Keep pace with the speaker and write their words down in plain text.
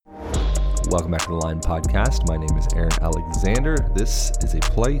Welcome back to the Line Podcast. My name is Aaron Alexander. This is a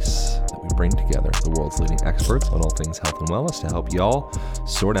place that we bring together the world's leading experts on all things health and wellness to help y'all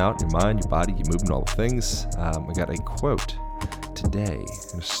sort out your mind, your body, your movement, all the things. We got a quote today. I'm going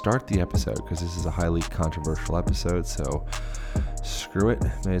to start the episode because this is a highly controversial episode, so screw it.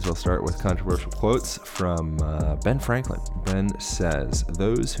 May as well start with controversial quotes from Ben Franklin. Ben says,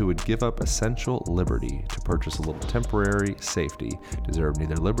 "Those who would give up essential liberty to purchase a little temporary safety deserve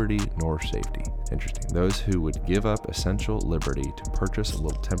neither liberty nor safety." Interesting. Those who would give up essential liberty to purchase a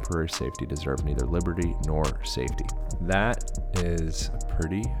little temporary safety deserve neither liberty nor safety. That is a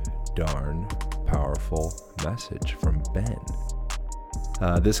pretty darn powerful message from Ben.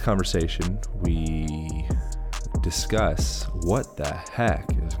 This conversation, we discuss what the heck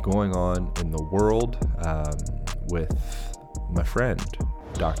is going on in the world with my friend,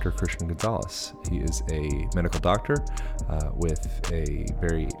 Dr. Christian Gonzalez. He is a medical doctor with a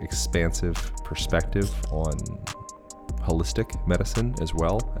very expansive perspective on holistic medicine as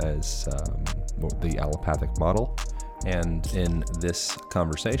well as the allopathic model. And in this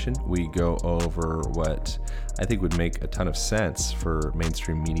conversation, we go over what I think would make a ton of sense for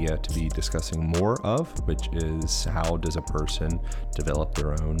mainstream media to be discussing more of, which is how does a person develop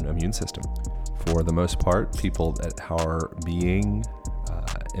their own immune system? For the most part, people that are being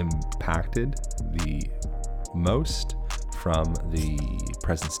impacted the most from the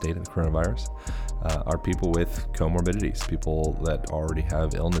present state of the coronavirus are people with comorbidities, people that already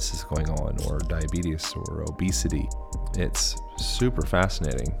have illnesses going on, or diabetes or obesity. It's super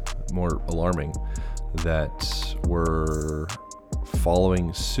fascinating, more alarming, that we're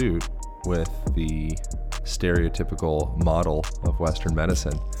following suit with the stereotypical model of Western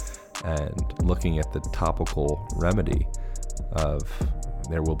medicine and looking at the topical remedy of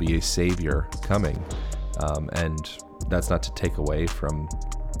there will be a savior coming. And that's not to take away from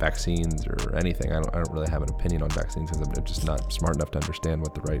vaccines or anything. I don't really have an opinion on vaccines because I'm just not smart enough to understand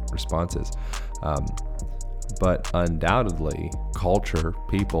what the right response is. But undoubtedly, culture,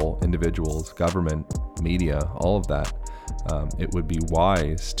 people, individuals, government, media, all of that, it would be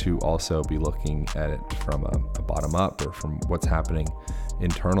wise to also be looking at it from a bottom up, or from what's happening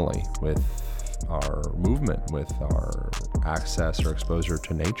internally with our movement, with our access or exposure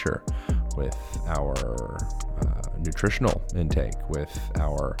to nature, with our nutritional intake, with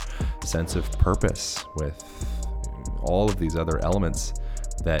our sense of purpose, with all of these other elements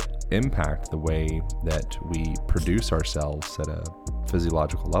that impact the way that we produce ourselves at a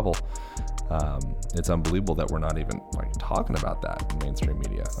physiological level. It's unbelievable that we're not even talking about that in mainstream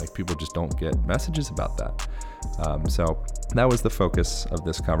media. People just don't get messages about that. So that was the focus of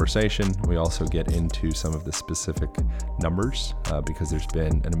this conversation. We also get into some of the specific numbers because there's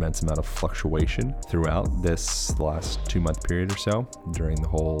been an immense amount of fluctuation throughout this last 2-month period or so during the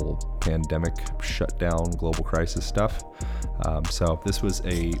whole pandemic shutdown, global crisis stuff. So this was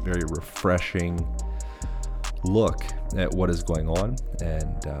a very refreshing look at what is going on,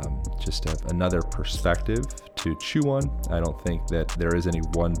 and just another perspective to chew on. I don't think that there is any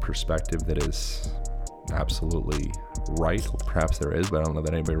one perspective that is absolutely right. Perhaps there is, but I don't know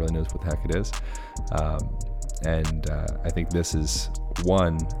that anybody really knows what the heck it is. And I think this is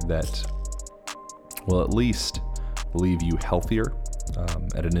one that will at least leave you healthier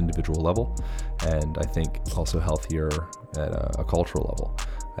at an individual level, and I think also healthier at a cultural level.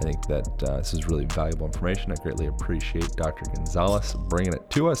 I think that this is really valuable information. I greatly appreciate Dr. Gonzalez bringing it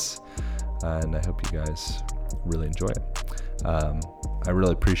to us, and I hope you guys really enjoy it. I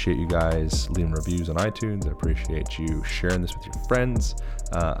really appreciate you guys leaving reviews on iTunes. I appreciate you sharing this with your friends.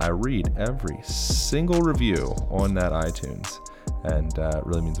 I read every single review on that iTunes, and it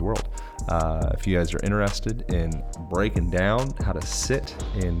really means the world. If you guys are interested in breaking down how to sit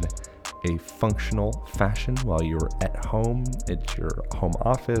in a functional fashion while you're at home, at your home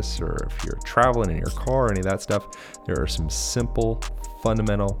office, or if you're traveling in your car, any of that stuff, there are some simple,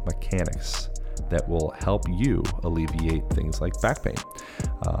 fundamental mechanics that will help you alleviate things like back pain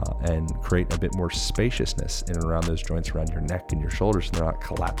and create a bit more spaciousness in and around those joints around your neck and your shoulders, and they're not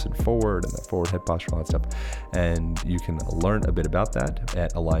collapsing forward, and the forward head posture, all that stuff. And you can learn a bit about that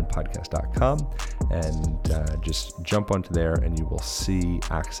at alignpodcast.com, and just jump onto there and you will see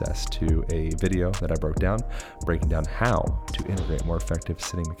access to a video that I broke down, breaking down how to integrate more effective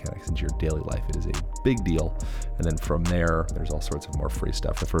sitting mechanics into your daily life. It is a big deal. And then from there, there's all sorts of more free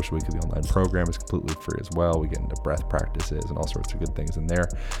stuff. The first week of the online program is completely free as well. We get into breath practices and all sorts of good things in there.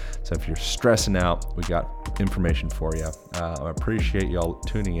 So if you're stressing out, we got information for you. I appreciate y'all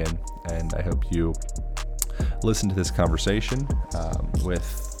tuning in, and I hope you listen to this conversation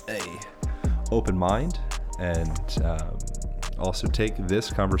with a open mind and also take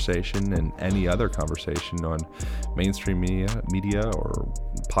this conversation and any other conversation on mainstream media or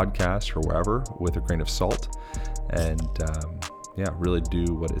podcast or wherever with a grain of salt, and really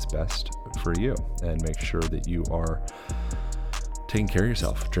do what is best for you, and make sure that you are taking care of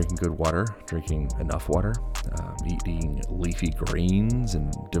yourself, drinking good water, drinking enough water, eating leafy greens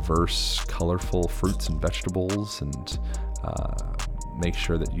and diverse, colorful fruits and vegetables, and make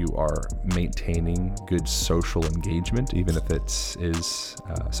sure that you are maintaining good social engagement, even if it is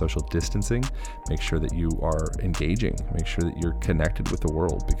social distancing. Make sure that you are engaging. Make sure that you're connected with the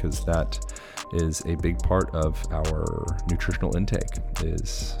world, because that is a big part of our nutritional intake,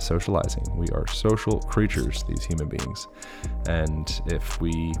 is socializing. We are social creatures, these human beings. And if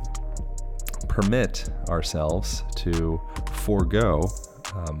we permit ourselves to forego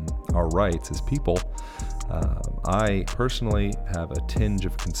our rights as people, I personally have a tinge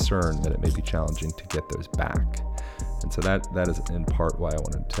of concern that it may be challenging to get those back. And so that is in part why I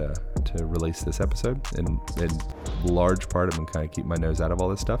wanted to release this episode. In large part, I'm going to kind of keep my nose out of all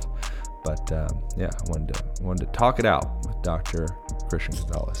this stuff. But I wanted to talk it out with Dr. Christian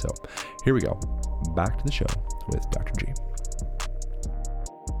Gonzalez. So here we go. Back to the show with Dr. G.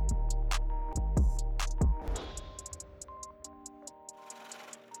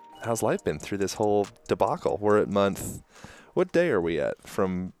 How's life been through this whole debacle? We're at month... What day are we at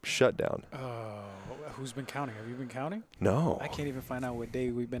from shutdown? Who's been counting? Have you been counting? No. I can't even find out what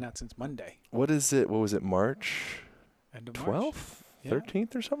day we've been at since Monday. What is it? What was it, March? End of March? 12th? Yeah.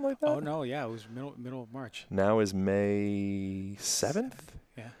 13th or something like that? Oh, no, yeah. It was middle of March. Now is May 7th?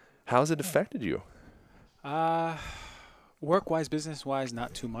 Yeah. How's it affected you? Work-wise, business-wise,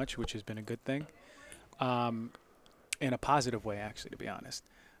 not too much, which has been a good thing. In a positive way, actually, to be honest.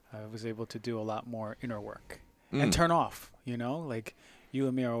 I was able to do a lot more inner work and turn off, like you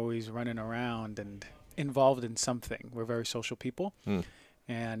and me are always running around and involved in something. We're very social people,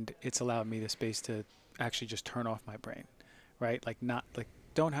 and it's allowed me the space to actually just turn off my brain, right?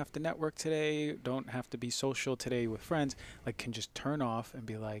 Don't have to network today, don't have to be social today with friends, can just turn off and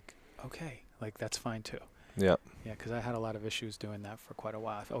be like, okay, that's fine too. Yeah. Yeah, because I had a lot of issues doing that for quite a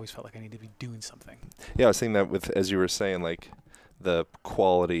while. I've always felt like I need to be doing something. Yeah, I was saying that as you were saying, the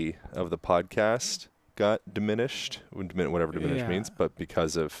quality of the podcast got diminished, whatever diminished means, but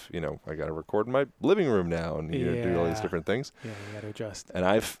because of, I got to record in my living room now and do all these different things. Yeah, you got to adjust. And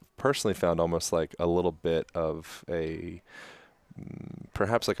I've personally found almost a little bit of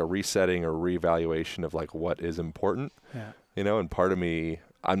perhaps a resetting or reevaluation of what is important. Yeah. And part of me,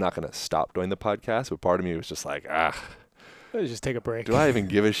 I'm not going to stop doing the podcast, but part of me was just just take a break. Do I even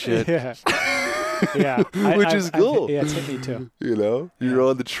give a shit? Yeah. Yeah. Which is cool. Yeah, it's hit me too. You're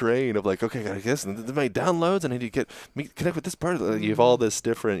on the train of okay, I guess my downloads, and I need to connect with this part of it. You have all this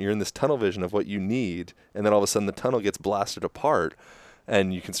different, you're in this tunnel vision of what you need, and then all of a sudden the tunnel gets blasted apart,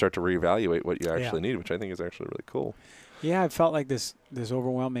 and you can start to reevaluate what you actually need, which I think is actually really cool. Yeah, I felt like this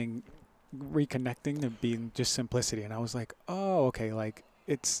overwhelming reconnecting to being just simplicity. And I was like, oh, okay,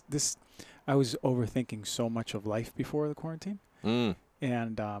 it's this. I was overthinking so much of life before the quarantine.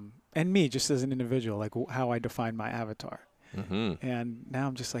 And me just as an individual, how I define my avatar. Mm-hmm. And now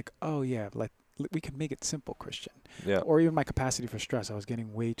I'm just oh yeah, we can make it simple, Christian. Yeah. Or even my capacity for stress. I was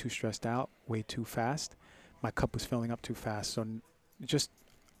getting way too stressed out, way too fast. My cup was filling up too fast. So just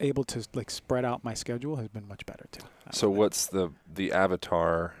able to spread out my schedule has been much better too. So what's the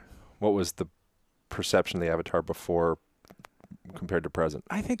avatar? What was the perception of the avatar before compared to present?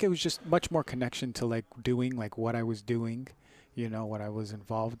 I think it was just much more connection to doing what I was doing. What I was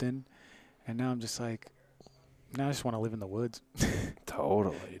involved in. And now I'm just now I just want to live in the woods.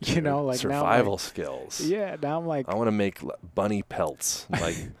 Totally. Dude. Survival skills. Yeah, now I'm I want to make bunny pelts.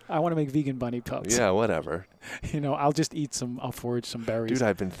 I want to make vegan bunny pelts. Yeah, whatever. I'll just I'll forage some berries. Dude,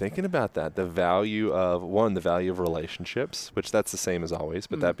 I've been thinking about that. The value of relationships, which that's the same as always,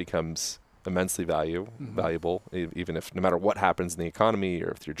 but that becomes immensely valuable, even if no matter what happens in the economy or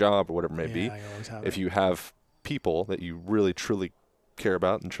with your job or whatever it may be. If you have people that you really truly care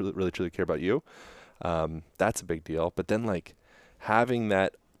about and really truly care about you, that's a big deal. But then having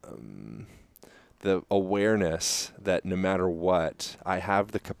that the awareness that no matter what, I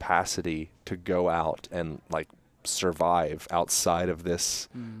have the capacity to go out and survive outside of this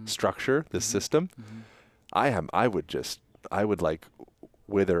structure, this system. I would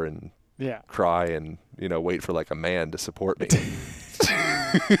wither and cry and wait for a man to support me.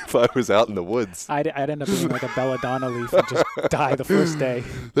 If I was out in the woods, I'd end up being a belladonna leaf and just die the first day.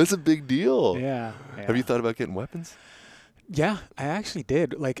 That's a big deal. Yeah. Have you thought about getting weapons? Yeah, I actually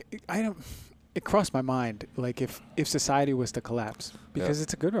did. it crossed my mind, like if society was to collapse, because Yeah.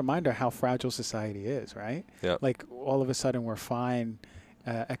 it's a good reminder how fragile society is, right? Yeah. Like all of a sudden we're fine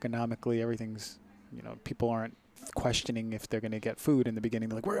economically, everything's, people aren't questioning if they're going to get food in the beginning.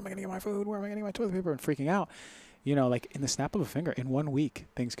 They're like, where am I going to get my food? Where am I going to get my toilet paper? And freaking out. Like in the snap of a finger, in 1 week,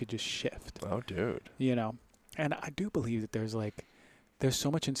 things could just shift. Oh, dude. And I do believe that there's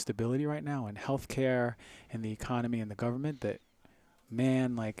so much instability right now in healthcare and the economy and the government that,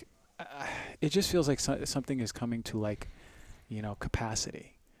 man, like, it just feels like something is coming to, like,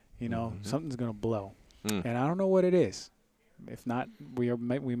 capacity. Something's going to blow. And I don't know what it is. If not, we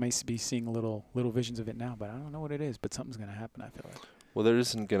might be seeing little visions of it now, but I don't know what it is. But something's going to happen, I feel like. Well, there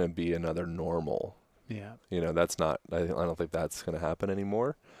isn't going to be another normal. Yeah. That's not, I don't think that's going to happen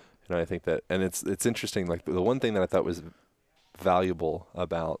anymore. I think that, and it's interesting, like the one thing that I thought was valuable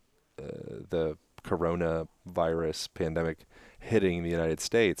about the coronavirus pandemic hitting the United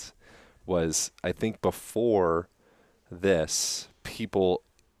States was, I think before this,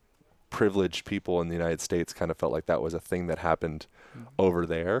 privileged people in the United States kind of felt like that was a thing that happened over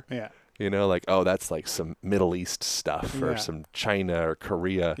there. Yeah. Like, oh, that's like some Middle East stuff or some China or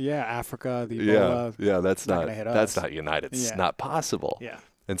Korea. Yeah, Africa, the Ebola. Yeah, that's not United. It's not possible. Yeah.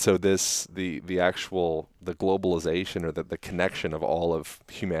 And so the actual globalization or the connection of all of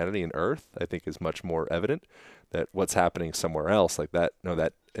humanity and Earth, I think, is much more evident. That what's happening somewhere else, like that,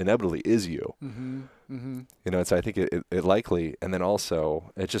 that inevitably is you. Mm-hmm. Mm-hmm. And so I think it likely, and then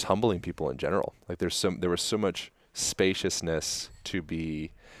also it's just humbling people in general. Like there was so much spaciousness to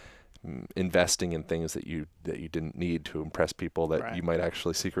be investing in things that you didn't need to impress people that you might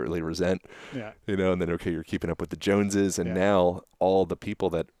actually secretly resent. Yeah. And then you're keeping up with the Joneses, and now all the people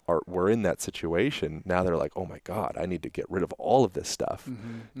that were in that situation, now they're like, oh my God, I need to get rid of all of this stuff.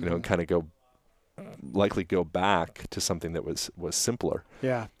 Mm-hmm. And kind of likely go back to something that was simpler.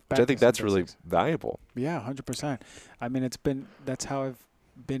 Yeah. Which I think that's really valuable. Yeah, 100%. I mean, that's how I've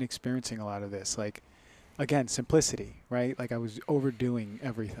been experiencing a lot of this. Like, again, simplicity, right? Like I was overdoing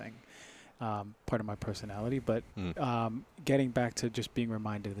everything. Part of my personality, but getting back to just being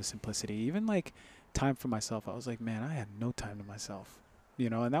reminded of the simplicity, even like time for myself. I was like, man, I had no time to myself,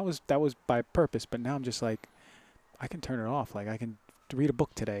 and that was by purpose. But now I'm just like, I can turn it off. Like I can read a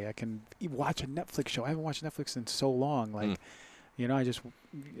book today. I can watch a Netflix show. I haven't watched Netflix in so long. Like, I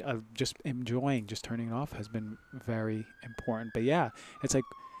just enjoying just turning it off has been very important. But yeah, it's like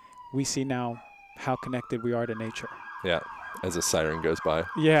we see now how connected we are to nature. Yeah. As a siren goes by.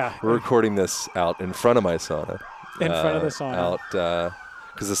 Yeah. We're recording this out in front of my sauna. In front of the sauna.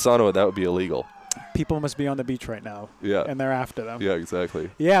 Because the sauna, that would be illegal. People must be on the beach right now. Yeah. And they're after them. Yeah,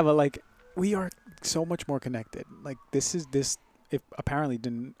 exactly. Yeah, but like we are so much more connected. Like this it apparently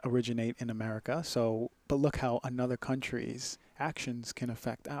didn't originate in America. But look how another country's actions can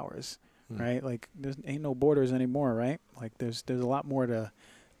affect ours, right? Like there ain't no borders anymore, right? Like there's a lot more to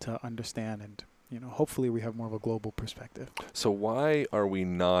understand, and hopefully we have more of a global perspective. So why are we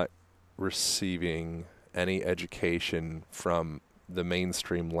not receiving any education from the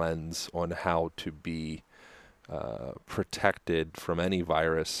mainstream lens on how to be protected from any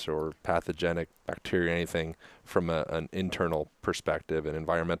virus or pathogenic bacteria, anything from an internal perspective, an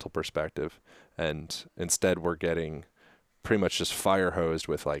environmental perspective? And instead we're getting pretty much just fire hosed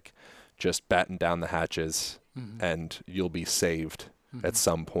with like, just batten down the hatches and you'll be saved at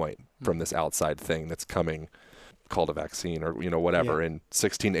some point from this outside thing that's coming, called a vaccine or whatever in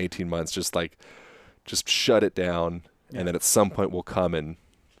 16 to 18 months. Just shut it down, and then at some point we'll come and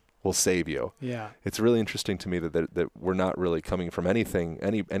we'll save you. Yeah, it's really interesting to me that we're not really coming from anything,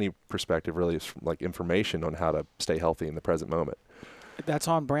 any perspective really, is like information on how to stay healthy in the present moment. That's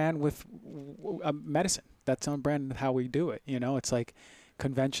on brand with medicine. That's on brand with how we do it. It's like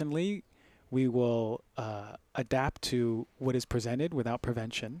conventionally we will adapt to what is presented without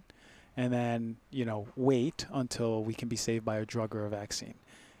prevention, and then, wait until we can be saved by a drug or a vaccine.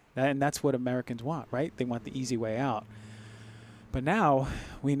 And that's what Americans want, right? They want the easy way out. But now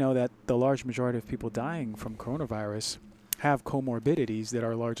we know that the large majority of people dying from coronavirus have comorbidities that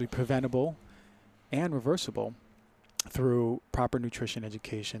are largely preventable and reversible through proper nutrition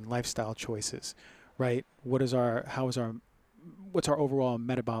education, lifestyle choices, right? What's our overall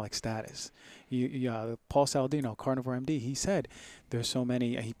metabolic status? Paul Saladino, Carnivore MD, he said there's so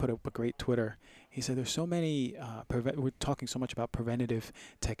many, he put up a great Twitter. He said there's so many, we're talking so much about preventative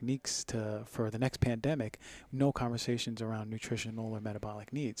techniques for the next pandemic, no conversations around nutritional or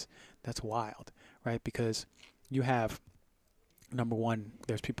metabolic needs. That's wild, right? Because you have, number one,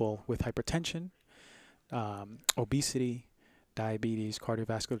 there's people with hypertension, obesity, diabetes,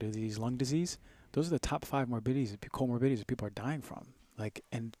 cardiovascular disease, lung disease. Those are the top 5 comorbidities that people are dying from. Like,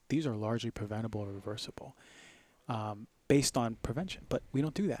 and these are largely preventable or reversible, based on prevention. But we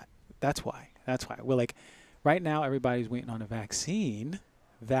don't do that. That's why. That's why. We're like, right now, everybody's waiting on a vaccine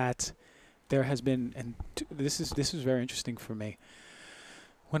that there has been, and this is very interesting for me.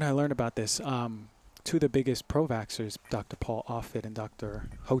 When I learned about this, two of the biggest pro-vaxxers, Dr. Paul Offit and Dr.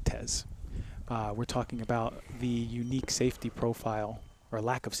 Hotez, we're talking about the unique safety profile or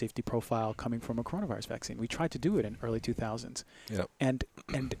lack of safety profile coming from a coronavirus vaccine. We tried to do it in early 2000s, Yep. and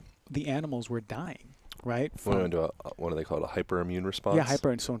the animals were dying, right? What do they call it? A hyperimmune response?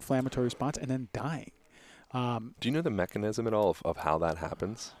 Yeah, so inflammatory response, and then dying. Do you know the mechanism at all of how that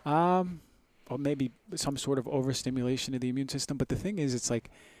happens? Or maybe some sort of overstimulation of the immune system. But the thing is, it's like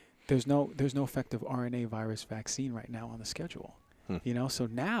there's no effective RNA virus vaccine right now on the schedule. You know, so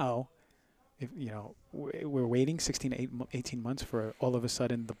now, if we're waiting 16 to 18 months for all of a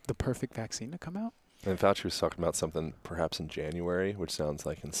sudden the perfect vaccine to come out. And Fauci was talking about something perhaps in January, which sounds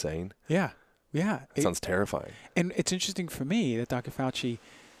like insane. Yeah. It sounds terrifying. And it's interesting for me that Dr. Fauci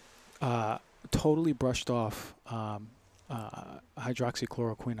totally brushed off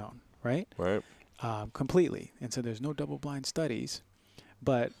hydroxychloroquine, right? Right. Completely. And so there's no double-blind studies.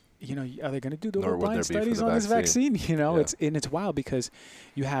 But, are they going to do Nor would double-blind there be for studies the on this vaccine? Yeah. It's wild because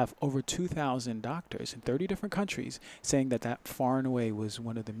you have over 2,000 doctors in 30 different countries saying that far and away was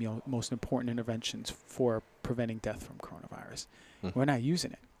one of the most important interventions for preventing death from coronavirus. We're not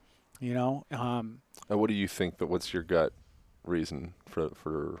using it. What do you think? But what's your gut reason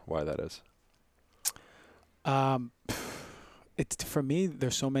for why that is? It's for me.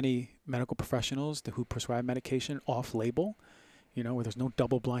 There's so many medical professionals who prescribe medication off-label, where there's no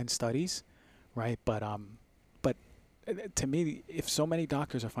double-blind studies, right? But to me, if so many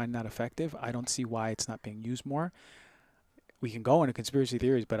doctors are finding that effective, I don't see why it's not being used more. We can go into conspiracy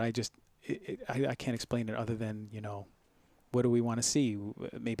theories, but I can't explain it other than what do we want to see?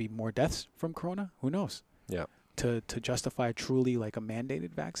 Maybe more deaths from corona? Who knows? Yeah. To justify truly like a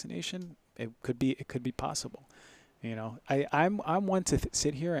mandated vaccination, it could be possible. I'm one to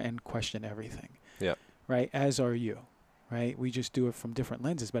sit here and question everything. Yeah. Right. As are you. Right. We just do it from different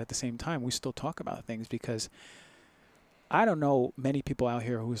lenses, but at the same time, we still talk about things because I don't know many people out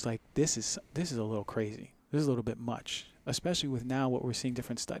here who's like, this is a little crazy. This is a little bit much, especially with now what we're seeing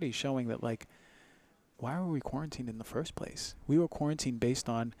different studies showing that like, why were we quarantined in the first place? We were quarantined based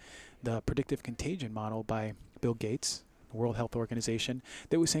on the predictive contagion model by Bill Gates, the World Health Organization,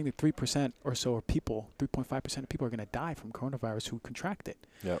 that was saying that 3% or so of people, 3.5% of people are going to die from coronavirus who contract it.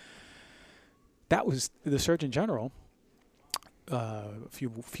 Yep. That was the Surgeon General a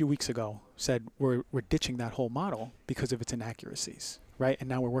few weeks ago said we're ditching that whole model because of its inaccuracies, right? And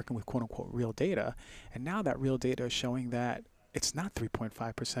now we're working with quote unquote real data, and now that real data is showing that it's not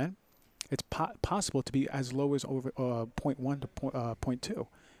 3.5%. It's possible to be as low as over 0.1 to 0.2,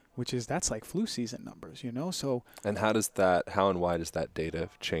 which that's like flu season numbers, So. And how and why does that data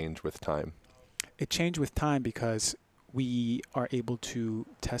change with time? It changed with time because we are able to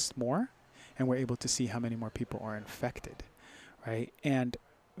test more, and we're able to see how many more people are infected, right? And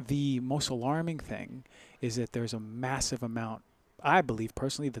the most alarming thing is that there's a massive amount. I believe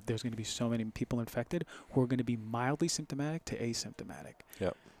personally that there's going to be so many people infected who are going to be mildly symptomatic to asymptomatic.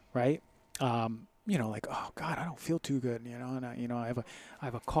 Yep. Right. Like, oh God, I don't feel too good, and I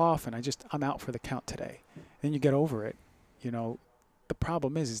have a cough and I'm out for the count today. Then you get over it. The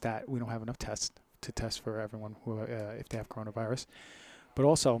problem is that we don't have enough tests to test for everyone who, if they have coronavirus, but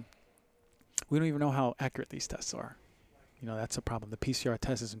also we don't even know how accurate these tests are. That's a problem. The PCR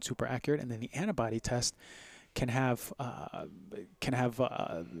test isn't super accurate, and then the antibody test can have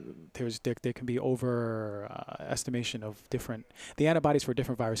there can be over estimation of different, the antibodies for a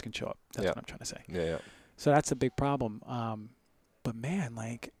different virus can show up. That's what I'm trying to say. Yeah. So that's a big problem. But man,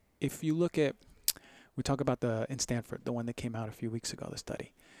 like if you look at, we talk about in Stanford, the one that came out a few weeks ago, the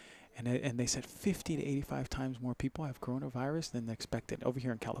study, and they said 50 to 85 times more people have coronavirus than expected over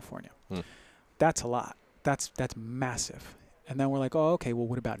here in California. That's a lot. That's massive. And then we're like, oh, okay, well,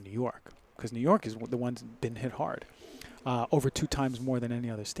 what about New York? Because New York is the one that's been hit hard, over 2 times more than any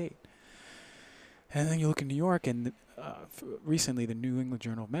other state. And then you look at New York, and recently the New England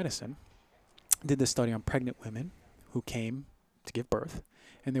Journal of Medicine did this study on pregnant women who came to give birth,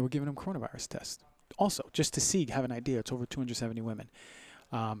 and they were giving them coronavirus tests. Also, just to have an idea, it's over 270 women.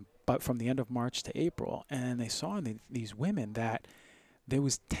 But from the end of March to April, and they saw in these women that there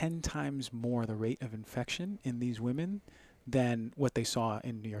was 10 times more the rate of infection in these women than what they saw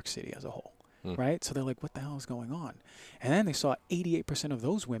in New York City as a whole, right? So they're like, what the hell is going on? And then they saw 88% of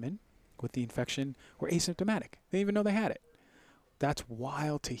those women with the infection were asymptomatic. They didn't even know they had it. That's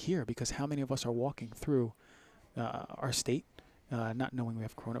wild to hear, because how many of us are walking through our state not knowing we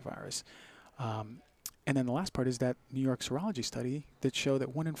have coronavirus. And then the last part is that New York serology study that showed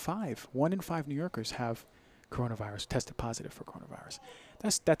that 1 in 5 New Yorkers have coronavirus, tested positive for coronavirus.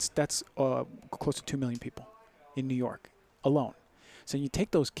 That's close to 2 million people in New York alone. So you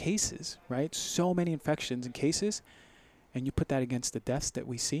take those cases, right? So many infections and cases, and you put that against the deaths that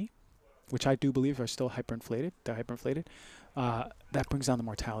we see, which I do believe are still hyperinflated. They're hyperinflated. That brings down the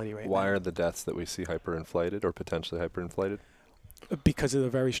mortality rate. Why are the deaths that we see hyperinflated or potentially hyperinflated? Because of the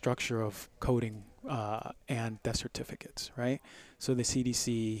very structure of coding and death certificates, right? So the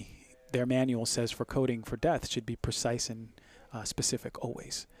CDC, their manual says for coding for death should be precise and specific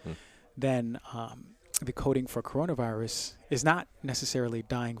always. Then the coding for coronavirus is not necessarily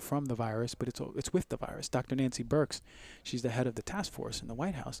dying from the virus, but it's with the virus. Dr. Nancy Birx, she's the head of the task force in the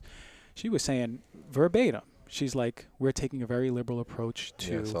White House. She was saying verbatim, she's like, we're taking a very liberal approach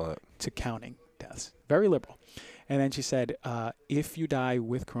to counting deaths. Very liberal. And then she said, if you die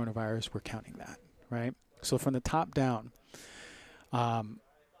with coronavirus, we're counting that, right? So from the top down,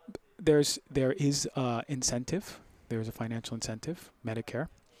 there is incentive. There's a financial incentive, Medicare.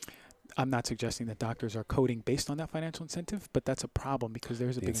 I'm not suggesting that doctors are coding based on that financial incentive, but that's a problem because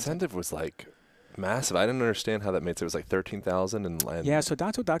there's a big incentive. Was like massive. I didn't understand how that made sense. It was like 13,000 and yeah. So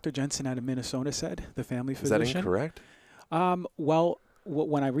that's what Dr. Jensen out of Minnesota said, the family physician. Is that incorrect? Well,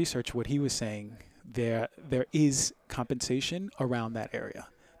 when I researched what he was saying, there is compensation around that area.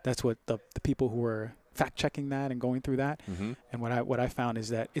 That's what the people who were fact checking that and going through that, and what I found is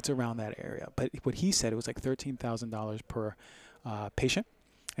that it's around that area. But what he said, it was like $13,000 per patient,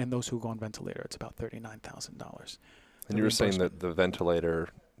 and those who go on ventilator, it's about $39,000. And you were saying that the ventilator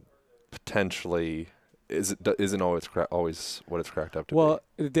potentially isn't always what it's cracked up to be. Well,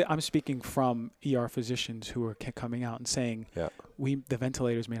 I'm speaking from ER physicians who are coming out and saying, the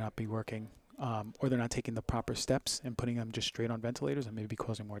ventilators may not be working. Or they're not taking the proper steps and putting them just straight on ventilators and maybe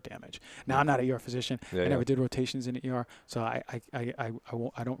causing more damage. Now, I'm not an ER physician. I never did rotations in the ER, so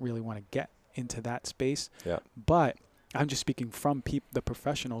I don't really want to get into that space. Yeah. But I'm just speaking from the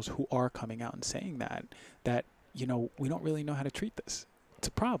professionals who are coming out and saying that we don't really know how to treat this. It's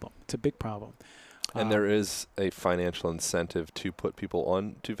a problem. It's a big problem. And there is a financial incentive to put people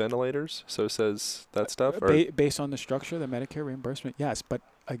on to ventilators. So says that stuff. Based on the structure, the Medicare reimbursement, yes. But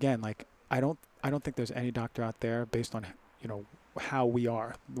again, like. I don't think there's any doctor out there based on how we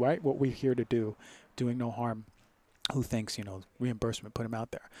are, right? What we're here to do, doing no harm, who thinks reimbursement, put them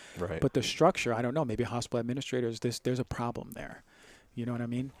out there. Right. But the structure, I don't know. Maybe hospital administrators, there's a problem there. You know what I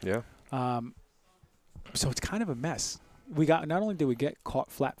mean? Yeah. So it's kind of a mess. Not only did we get caught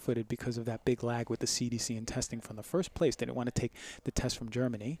flat-footed because of that big lag with the CDC and testing from the first place. They didn't want to take the test from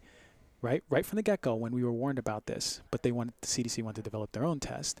Germany, right from the get-go when we were warned about this. But the CDC wanted to develop their own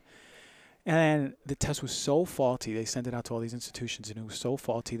test. And the test was so faulty, they sent it out to all these institutions, and it was so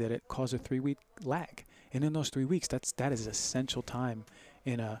faulty that it caused a 3-week lag. And in those 3 weeks, that is essential time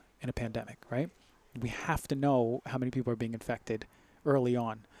in a pandemic, right? We have to know how many people are being infected early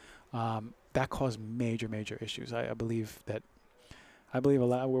on. That caused major issues. I believe a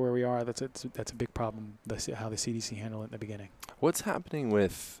lot where we are. That's a big problem. How the CDC handled it in the beginning. What's happening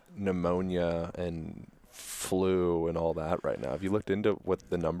with pneumonia and flu and all that right now? Have you looked into what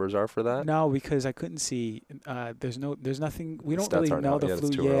the numbers are for that? No, because I couldn't see. There's nothing. We don't really know the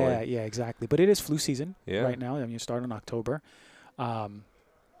flu. Yeah, exactly. But it is flu season right now. I mean, you start in October.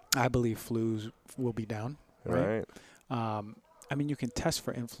 I believe flus will be down. Right. I mean, you can test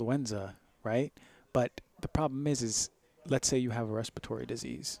for influenza, right? But the problem is let's say you have a respiratory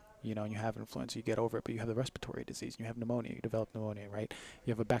disease. And you have influenza, you get over it, but you have the respiratory disease, and you have pneumonia, you develop pneumonia, right?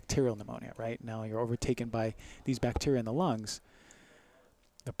 You have a bacterial pneumonia, right? Now you're overtaken by these bacteria in the lungs.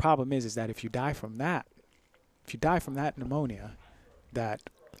 The problem is that if you die from that pneumonia, that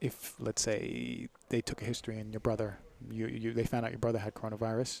if, let's say, they took a history and your brother, they found out your brother had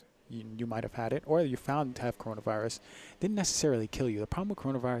coronavirus, you might have had it, or you found to have coronavirus, didn't necessarily kill you. The problem with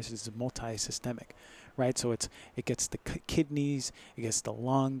coronavirus is it's multi-systemic. Right, so it gets the kidneys, it gets the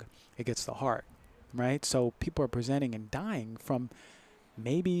lung, it gets the heart, right? So people are presenting and dying from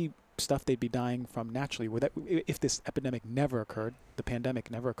maybe stuff they'd be dying from naturally. If this epidemic never occurred, the pandemic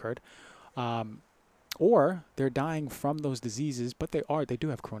never occurred, or they're dying from those diseases, but they do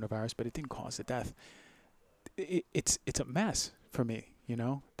have coronavirus, but it didn't cause the death. It's a mess for me.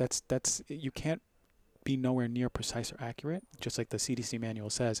 That's you can't be nowhere near precise or accurate, just like the CDC manual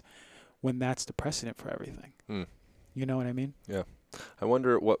says, when that's the precedent for everything. You know what I mean? Yeah. I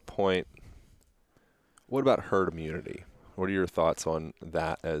wonder at what point, what about herd immunity? What are your thoughts on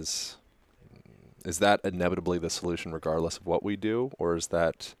that? Is that inevitably the solution regardless of what we do? Or is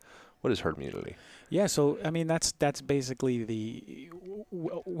that What is herd immunity? Yeah, so I mean that's basically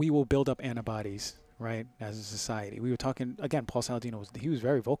we will build up antibodies, right, as a society. We were talking again. Paul Saladino he was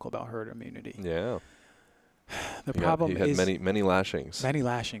very vocal about herd immunity. Yeah. The problem he had is many lashings. many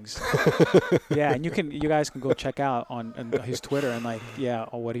lashings. Yeah, and you guys can go check out on his Twitter and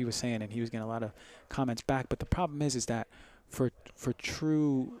what he was saying, and he was getting a lot of comments back. But the problem is that for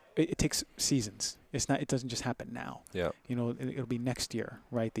true, it takes seasons. It doesn't just happen now. Yeah. It'll be next year,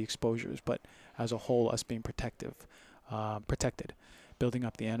 right? The exposures, but as a whole, us being protected, building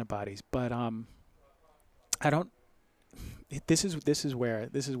up the antibodies. But I don't. This is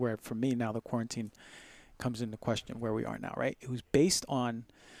where for me now the quarantine comes into question, where we are now, right? It was based on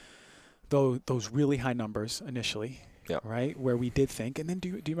those really high numbers initially. Yeah. Right, where we did think, and then do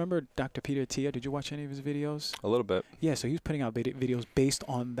you remember Dr. Peter Attia? Did you watch any of his videos? A little bit. Yeah, so he was putting out videos based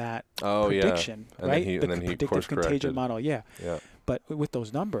on that prediction, yeah. right? And then he predictive contagion model, yeah. Yeah. But with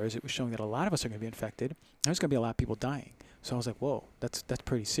those numbers, it was showing that a lot of us are going to be infected. There's going to be a lot of people dying. So I was like, whoa, that's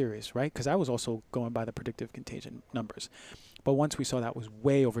pretty serious, right? Because I was also going by the predictive contagion numbers. But once we saw that was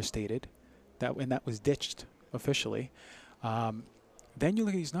way overstated, that was ditched officially, then you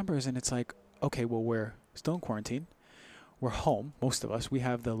look at these numbers and it's like, okay, well, we're still in quarantine. We're home, most of us. We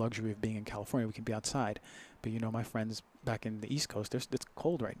have the luxury of being in California. We can be outside. But, my friends back in the East Coast, it's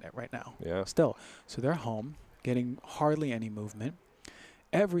cold right now. Yeah. Still. So they're home, getting hardly any movement.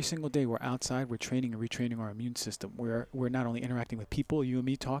 Every single day we're outside. We're training and retraining our immune system. We're not only interacting with people, you and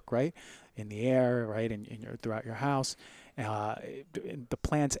me talk, right? In the air, right? And throughout your house. In the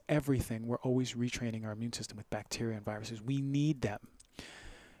plants, everything. We're always retraining our immune system with bacteria and viruses. We need them.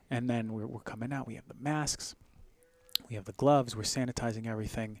 And then we're coming out. We have the masks. We have the gloves. We're sanitizing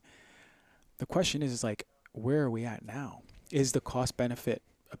everything. The question is like, where are we at now? Is the cost benefit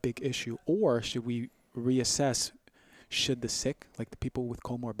a big issue, or should we reassess? Should the sick, like the people with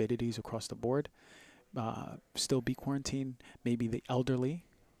comorbidities across the board, still be quarantined? Maybe the elderly,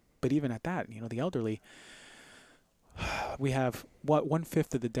 but even at that, the elderly. We have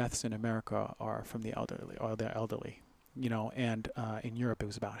 1/5 of the deaths in America are from the elderly, or they're elderly. And in Europe it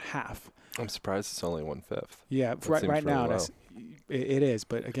was about half. I'm surprised it's only 1/5. Yeah, right really now low. it is.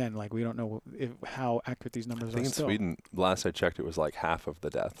 But again, like we don't know how accurate these numbers are. I think in still. Sweden, last I checked, it was like half of the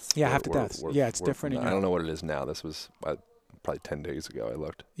deaths. Yeah, half the deaths. Yeah, it's different. I don't know what it is now. This was probably 10 days ago I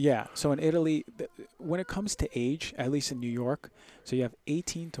looked. Yeah, so in Italy, when it comes to age, at least in New York, so you have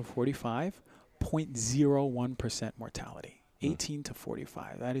 18 to 45, 0.01% mortality. 18 to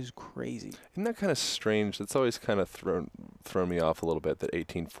 45. That is crazy. Isn't that kind of strange? It's always kind of thrown me off a little bit that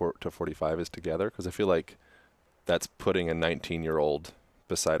 18 to 45 is together, because I feel like that's putting a 19-year-old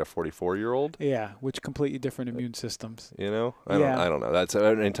beside a 44-year-old. Yeah, which completely different immune systems. I don't know. That's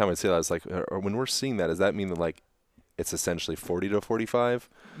anytime I see that, it's like, or when we're seeing that, does that mean that like it's essentially 40 to 45?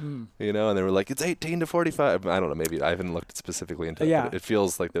 And they were like, it's 18 to 45. I don't know. Maybe I haven't looked specifically into it. But it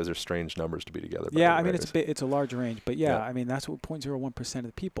feels like those are strange numbers to be together. Yeah, I mean, it's a large range. But I mean, that's what 0.01% of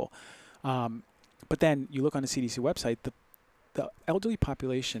the people. But then you look on the CDC website, the elderly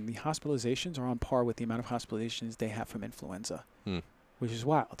population, the hospitalizations are on par with the amount of hospitalizations they have from influenza, which is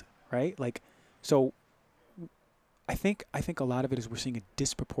wild, right? Like, so I think a lot of it is we're seeing a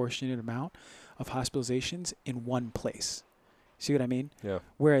disproportionate amount of hospitalizations in one place. See what I mean? Yeah.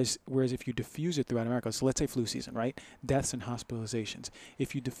 Whereas if you diffuse it throughout America, so let's say flu season, right? Deaths and hospitalizations.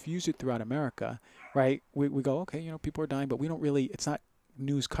 If you diffuse it throughout America, right, we go, okay, people are dying, but we don't really, it's not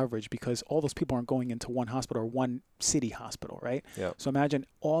news coverage because all those people aren't going into one hospital or one city hospital, right? Yeah. So imagine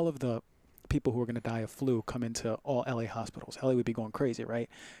all of the people who are going to die of flu come into all LA hospitals. LA would be going crazy, right?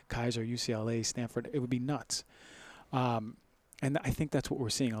 Kaiser, UCLA, Stanford, it would be nuts. And I think that's what we're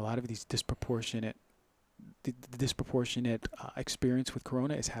seeing. A lot of these disproportionate experience with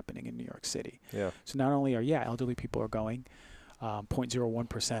corona is happening in New York City. Yeah. So not only are elderly people are going,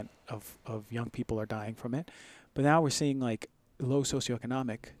 0.01% of young people are dying from it, but now we're seeing like low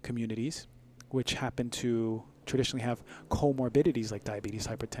socioeconomic communities, which happen to traditionally have comorbidities like diabetes,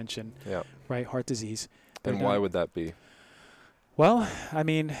 hypertension, right, heart disease. And why would that be? Well, I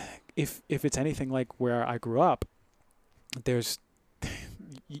mean, if it's anything like where I grew up,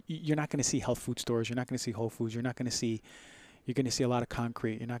 you're not going to see health food stores. You're not going to see Whole Foods. You're going to see a lot of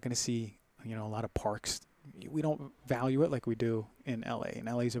concrete. You're not going to see, a lot of parks. We don't value it like we do in LA. And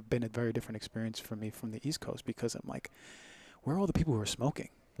LA's have been a very different experience for me from the East Coast because I'm like, where are all the people who are smoking?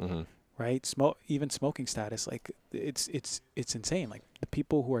 Mm-hmm. Right? Even smoking status, like it's insane. Like the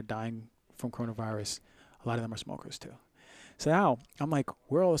people who are dying from coronavirus, a lot of them are smokers too. So now I'm like,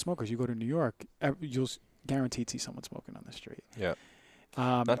 where are all the smokers? You go to New York, you'll guaranteed see someone smoking on the street. Yeah.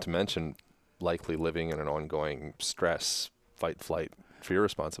 Not to mention likely living in an ongoing stress, fight, flight fear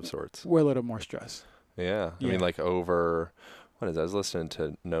response of sorts. We're a little more stressed. Yeah. I Yeah. mean, like what is that? I was listening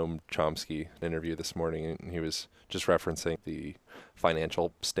to Noam Chomsky, an interview this morning, and he was just referencing the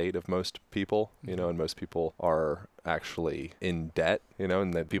financial state of most people, and most people are actually in debt,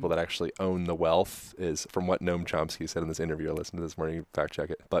 and the people that actually own the wealth is, from what Noam Chomsky said in this interview, I listened to this morning, fact check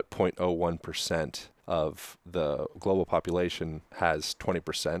it, but 0.01% of the global population has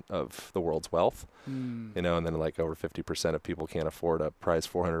 20% of the world's wealth, and then like over 50% of people can't afford a prize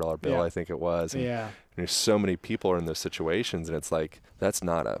 $400 bill, Yeah. I think it was. And Yeah. there's so many people are in those situations, and it's like, that's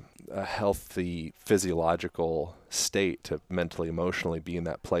not a healthy physiological state to mentally, emotionally be in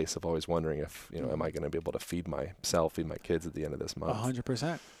that place of always wondering if, am I going to be able to feed myself, feed my kids at the end of this month?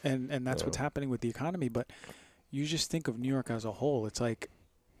 100%. And that's what's happening with the economy. But you just think of New York as a whole. It's like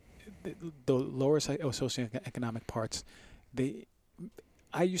the lower socioeconomic parts,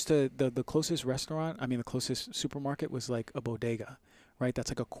 I used to, the closest restaurant, the closest supermarket was like a bodega, right?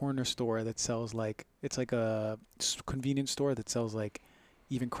 That's like a corner store that sells it's like a convenience store that sells like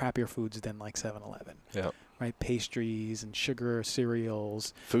even crappier foods than like 7-Eleven. Yeah. Right? Pastries and sugar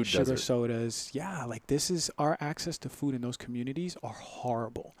cereals, Food sugar desert. sodas. Yeah, like this is, our access to food in those communities are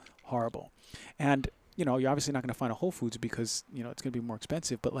horrible. And, you're obviously not going to find a Whole Foods because, it's going to be more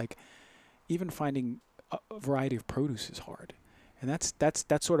expensive, but like even finding a variety of produce is hard. And that's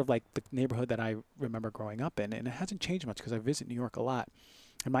sort of like the neighborhood that I remember growing up in. And it hasn't changed much because I visit New York a lot.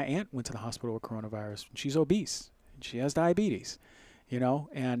 And my aunt went to the hospital with coronavirus. And she's obese. And she has diabetes,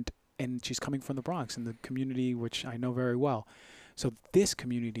 and she's coming from the Bronx, in the community which I know very well. So this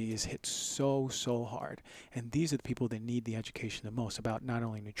community is hit so hard. And these are the people that need the education the most about not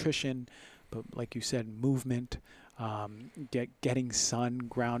only nutrition, but like you said, movement, getting sun,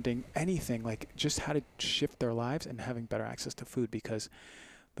 grounding, anything, like just how to shift their lives and having better access to food, because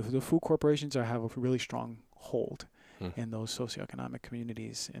the food corporations have a really strong hold in those socioeconomic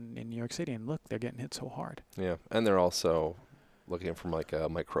communities in New York City. And look, they're getting hit so hard. Yeah. And they're also looking from like a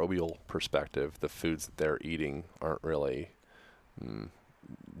microbial perspective. The foods that they're eating aren't really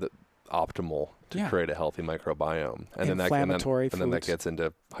the optimal to create a healthy microbiome. And then that gets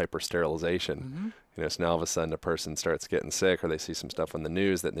into hyper-sterilization. So now all of a sudden a person starts getting sick, or they see some stuff on the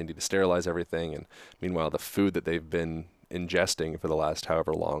news that they need to sterilize everything. And meanwhile, the food that they've been ingesting for the last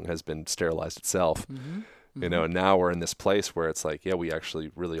however long has been sterilized itself. And now we're in this place where it's like, we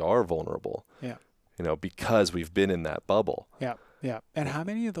actually really are vulnerable. Yeah. Because we've been in that bubble. Yeah. Yeah. And how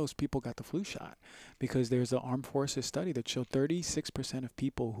many of those people got the flu shot? Because there's an Armed Forces study that showed 36% of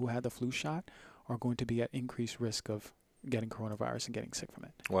people who had the flu shot are going to be at increased risk of getting coronavirus and getting sick from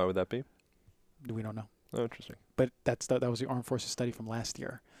it. Why would that be? We don't know. Oh, interesting. But that was the Armed Forces study from last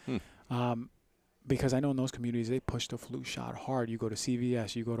year. Because I know in those communities, they push the flu shot hard. You go to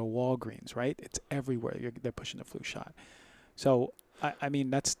CVS, you go to Walgreens, right? It's everywhere. They're pushing the flu shot. So,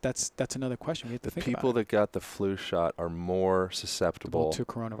 that's another question we have to think about. The people that got the flu shot are more susceptible to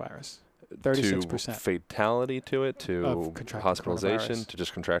coronavirus. 36%. To fatality to it, to hospitalization, to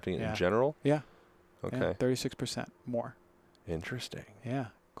just contracting it in general? Yeah. Okay. Yeah, 36% more. Interesting. Yeah.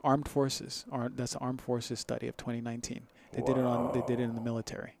 Armed Forces. That's the Armed Forces study of 2019. They did it in the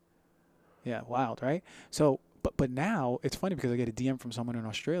military. Yeah, wild, right? So, but now it's funny because I get a DM from someone in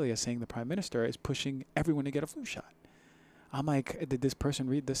Australia saying the Prime Minister is pushing everyone to get a flu shot. I'm like, did this person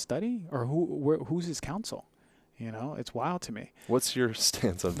read this study, or who's his counsel? It's wild to me. What's your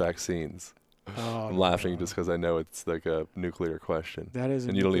stance on vaccines? I'm laughing just because I know it's like a nuclear question. That is,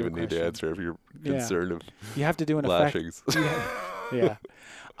 and you don't even need to answer if you're concerned of. You have to do an lashings. Yeah.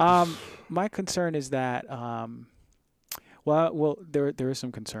 My concern is that, there is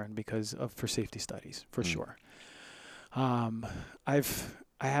some concern because for safety studies, for sure. I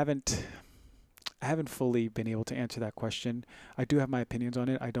haven't fully been able to answer that question. I do have my opinions on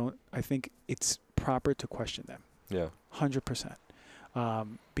it. I think it's proper to question them. Yeah. 100%.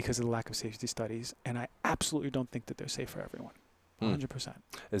 Because of the lack of safety studies. And I absolutely don't think that they're safe for everyone. 100%.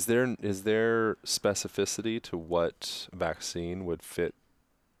 Is there specificity to what vaccine would fit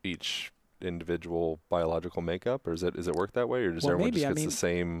each individual biological makeup, or does it work that way, or does everyone just gets the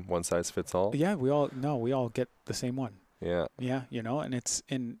same one size fits all? Yeah, we all get the same one. Yeah. Yeah,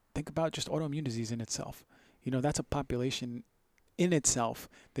 and think about just autoimmune disease in itself. That's a population in itself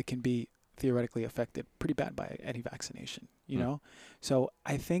that can be theoretically affected pretty bad by any vaccination, So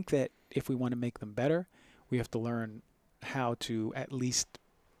I think that if we want to make them better, we have to learn how to at least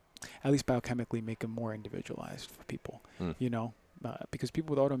biochemically make them more individualized for people, because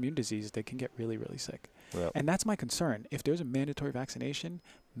people with autoimmune disease, they can get really, really sick. Yep. And that's my concern. If there's a mandatory vaccination,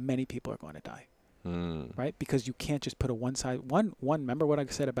 many people are going to die. Right? Because you can't just put a one. Remember what I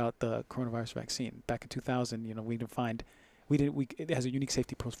said about the coronavirus vaccine back in 2000? We It has a unique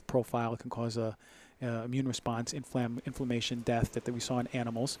safety profile. It can cause a immune response, inflammation, death that we saw in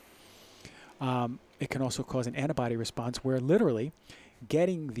animals. It can also cause an antibody response where literally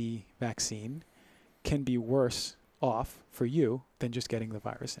getting the vaccine can be worse off for you than just getting the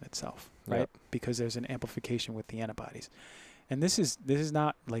virus in itself, right? Yep. Because there's an amplification with the antibodies. And this is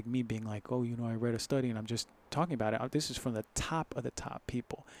not like me being like, oh, I read a study and I'm just talking about it. This is from the top of the top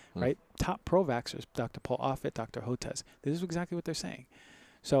people, right? Top pro-vaxxers, Dr. Paul Offit, Dr. Hotez. This is exactly what they're saying.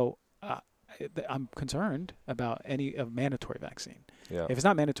 So I'm concerned about any mandatory vaccine. Yeah. If it's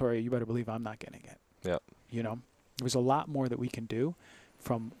not mandatory, you better believe I'm not getting it. Yeah. There's a lot more that we can do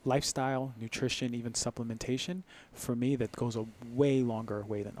from lifestyle, nutrition, even supplementation for me that goes a way longer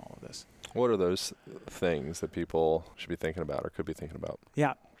way than all of this. What are those things that people should be thinking about or could be thinking about?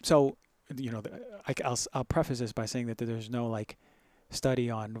 Yeah. So, I'll preface this by saying that there's no like study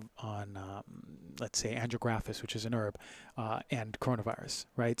on let's say andrographis, which is an herb, and coronavirus,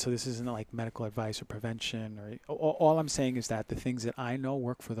 right? So this isn't like medical advice or prevention or all I'm saying is that the things that I know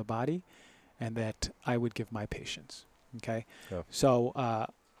work for the body and that I would give my patients. Okay. Yeah. So,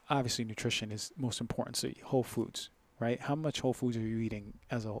 obviously nutrition is most important. So whole foods, right? How much whole foods are you eating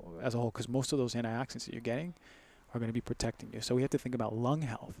as a whole? Because most of those antioxidants that you're getting are going to be protecting you. So we have to think about lung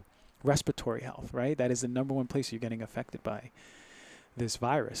health, respiratory health, right? That is the number one place you're getting affected by this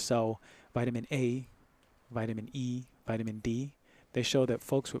virus. So vitamin A, vitamin E, vitamin D, they show that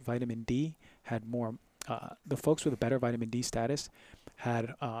folks with vitamin D had more, the folks with a better vitamin D status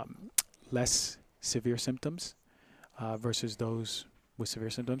had less severe symptoms versus those with severe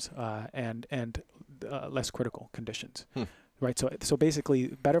symptoms and less critical conditions, right? So basically,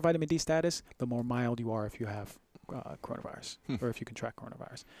 better vitamin D status, the more mild you are if you have coronavirus or if you contract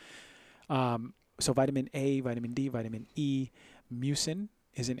coronavirus. So vitamin A, vitamin D, vitamin E, mucin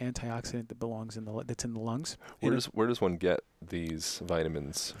is an antioxidant that belongs that's in the lungs. Where does one get these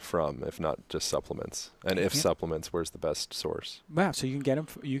vitamins from, if not just supplements? And if supplements, where's the best source? Yeah, so you can get them.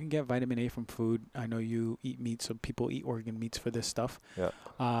 You can get vitamin A from food. I know you eat meat, so people eat organ meats for this stuff. Yeah.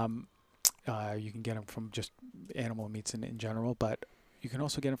 You can get them from just animal meats in general, but you can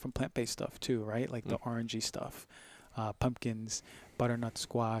also get them from plant-based stuff too, right? Like the orangey stuff, pumpkins, butternut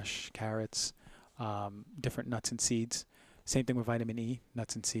squash, carrots, different nuts and seeds. Same thing with vitamin E,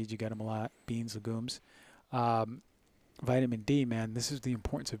 nuts and seeds. You get them a lot. Beans, legumes. Vitamin D, man, this is the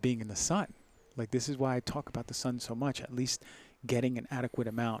importance of being in the sun. Like this is why I talk about the sun so much, at least getting an adequate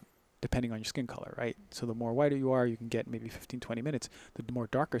amount depending on your skin color, right? So the more whiter you are, you can get maybe 15, 20 minutes. The more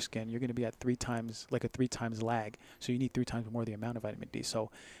darker skin, you're going to be at 3 times lag. So you need 3 times more the amount of vitamin D. So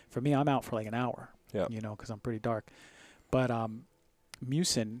for me, I'm out for like an hour, because I'm pretty dark. But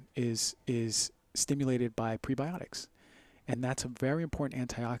mucin is stimulated by prebiotics. And that's a very important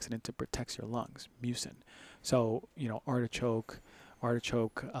antioxidant to protect your lungs, mucin. So, artichoke,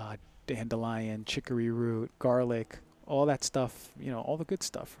 dandelion, chicory root, garlic, all that stuff, all the good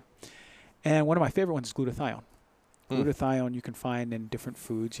stuff. And one of my favorite ones is glutathione. Glutathione you can find in different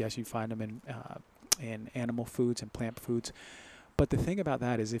foods. Yes, you find them in animal foods and plant foods. But the thing about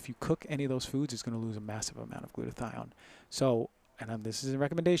that is if you cook any of those foods, it's going to lose a massive amount of glutathione. So, and this is a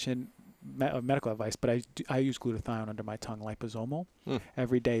recommendation, medical advice, but I use glutathione under my tongue, liposomal,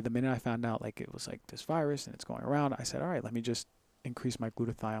 every day. The minute I found out it was like this virus and it's going around, I said, all right, let me just increase my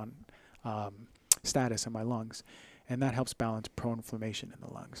glutathione status in my lungs. And that helps balance pro-inflammation in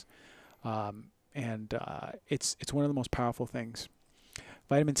the lungs. It's one of the most powerful things.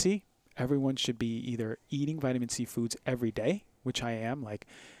 Vitamin C, everyone should be either eating vitamin C foods every day, which I am, like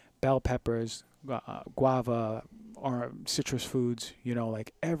bell peppers, guava, or citrus foods,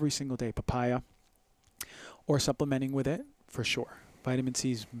 like every single day, papaya, or supplementing with it for sure. Vitamin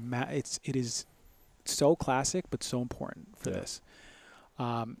C it is so classic, but so important for this.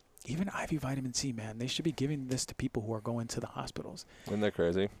 Even IV vitamin C, man, they should be giving this to people who are going to the hospitals. Isn't that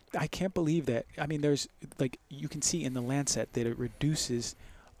crazy? I can't believe that. I mean, there's you can see in the Lancet that it reduces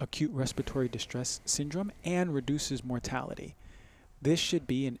acute respiratory distress syndrome and reduces mortality. This should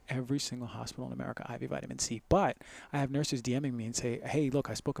be in every single hospital in America, IV vitamin C. But I have nurses DMing me and say, hey,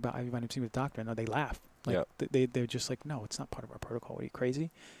 look, I spoke about IV vitamin C with the doctor. And they laugh. They're just like, no, it's not part of our protocol. Are you crazy?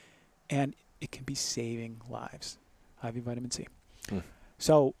 And it can be saving lives, IV vitamin C.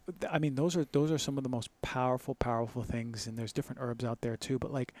 So, I mean, those are some of the most powerful things. And there's different herbs out there too.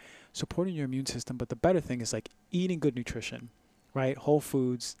 But supporting your immune system. But the better thing is eating good nutrition. Right? Whole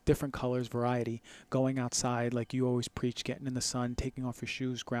foods, different colors, variety, going outside like you always preach, getting in the sun, taking off your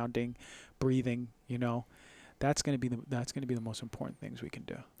shoes, grounding, breathing, that's going to be the most important things we can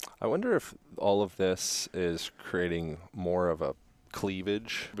do. I wonder if all of this is creating more of a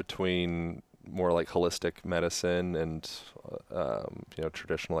cleavage between more like holistic medicine and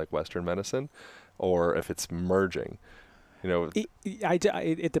traditional like Western medicine, or if it's merging.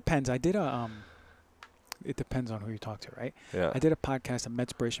 It depends. I did it depends on who you talk to, right? Yeah. I did a podcast, a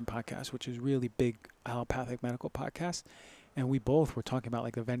Medspiration podcast, which is really big allopathic medical podcast, and we both were talking about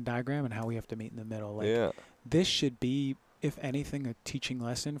like the Venn diagram and how we have to meet in the middle. Like, this should be, if anything, a teaching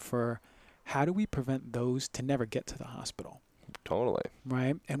lesson for how do we prevent those to never get to the hospital. Totally.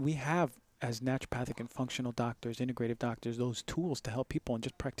 Right? And we have, as naturopathic and functional doctors, integrative doctors, those tools to help people and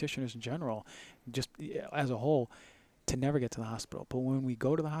just practitioners in general, just as a whole, to never get to the hospital. But when we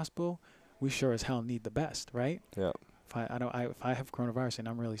go to the hospital, we sure as hell need the best, right? Yeah. If I have coronavirus and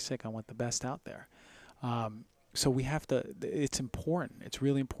I'm really sick, I want the best out there. So we have to. It's important. It's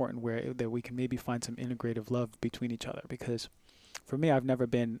really important that we can maybe find some integrative love between each other. Because, for me, I've never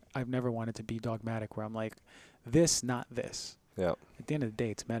wanted to be dogmatic where I'm like, this, not this. Yeah. At the end of the day,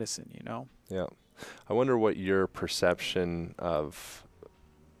 it's medicine, you know. Yeah. I wonder what your perception of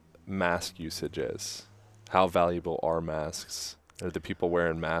mask usage is. How valuable are masks? Are the people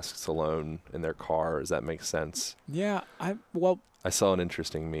wearing masks alone in their car? Does that make sense? Yeah, I saw an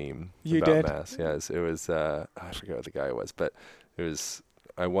interesting meme about masks. Yes, it was, I forget what the guy was, but it was,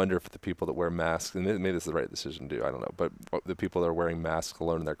 I wonder if the people that wear masks, and maybe this is the right decision to do, I don't know, but the people that are wearing masks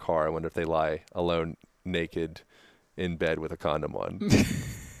alone in their car, I wonder if they lie alone, naked, in bed with a condom on.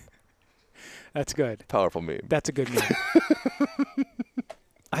 That's good. Powerful meme. That's a good meme.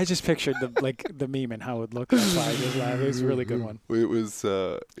 I just pictured the meme and how it would look. That's why I just laughed. It was a really good one. It was,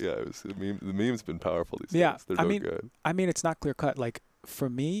 it was the meme. The meme's been powerful these days. They're good. I mean, it's not clear cut. Like, for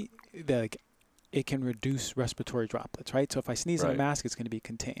me, it can reduce respiratory droplets, right? So if I sneeze in a mask, it's going to be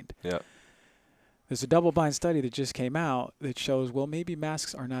contained. Yeah. There's a double-blind study that just came out that shows, well, maybe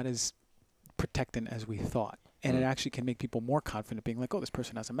masks are not as protectant as we thought. And it actually can make people more confident, being like, oh, this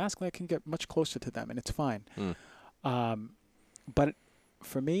person has a mask. I can get much closer to them, and it's fine. But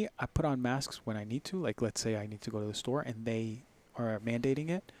for me, I put on masks when I need to. Like, let's say I need to go to the store, and they are mandating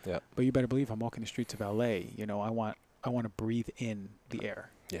it. Yeah. But you better believe I'm walking the streets of LA. You know, I want to breathe in the air.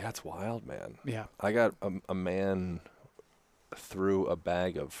 Yeah, it's wild, man. Yeah. I got a man threw a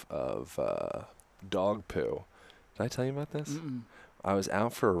bag of dog poo. Did I tell you about this? Mm-mm. I was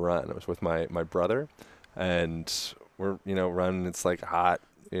out for a run. I was with my brother, and we're, running. It's like hot,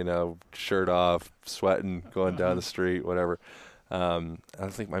 shirt off, sweating, going down the street, whatever. I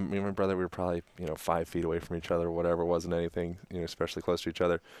think me and my brother, we were probably, 5 feet away from each other or whatever. It wasn't anything, especially close to each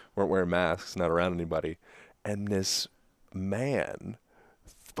other. Weren't wearing masks, not around anybody. And this man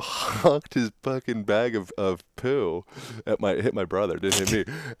honked his fucking bag of poo hit my brother, didn't hit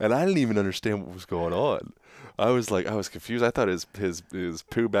me. And I didn't even understand what was going on. I was confused. I thought his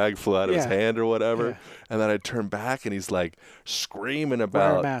poo bag flew out of his hand or whatever. Yeah. And then I turned back and he's like screaming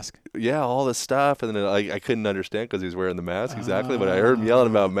about wear a mask. Yeah, all this stuff. And then I couldn't understand because he was wearing the mask exactly, but I heard him yelling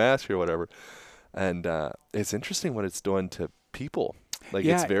about masks or whatever. And it's interesting what it's doing to people. Like,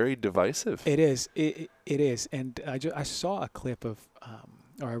 it's very divisive. It is. It is. And I saw a clip of,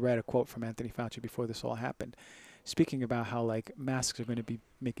 or I read a quote from Anthony Fauci before this all happened, speaking about how, like, masks are going to be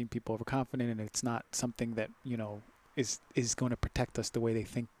making people overconfident, and it's not something that, is going to protect us the way they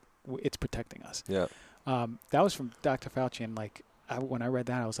think it's protecting us. Yeah. That was from Dr. Fauci, and, like, when I read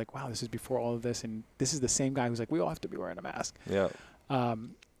that, I was like, wow, this is before all of this, and this is the same guy who's like, we all have to be wearing a mask. Yeah.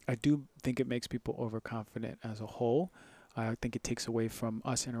 I do think it makes people overconfident as a whole. I think it takes away from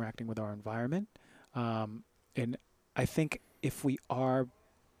us interacting with our environment. And I think if we are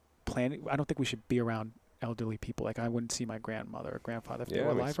planning, I don't think we should be around elderly people. Like, I wouldn't see my grandmother or grandfather if they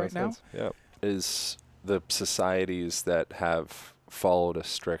were alive right now. Yeah. Is the societies that have followed a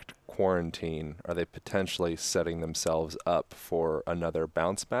strict quarantine, are they potentially setting themselves up for another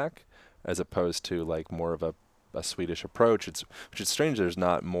bounce back as opposed to, like, more of a Swedish approach? Which is strange there's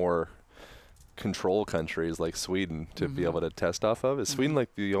not more control countries like Sweden to be able to test off of. Is Sweden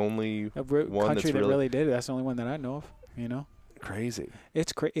like the only one country that really did it? That's the only one that I know of, Crazy.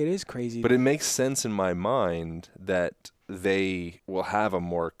 It is crazy. But it makes sense in my mind that they will have a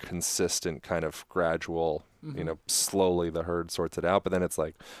more consistent kind of gradual, slowly the herd sorts it out. But then it's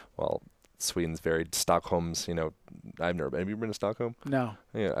like, well, Sweden's Stockholm's, have you ever been to Stockholm? No.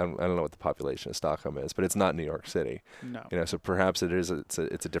 Yeah, I don't know what the population of Stockholm is, but it's not New York City. No. So perhaps it's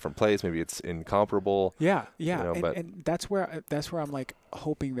a different place. Maybe it's incomparable. Yeah. And that's where I'm like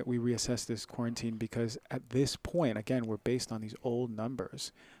hoping that we reassess this quarantine, because at this point, again, we're based on these old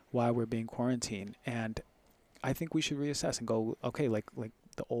numbers while we're being quarantined, and I think we should reassess and go, okay, like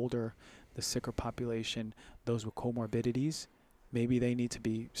the older, the sicker population, those with comorbidities, maybe they need to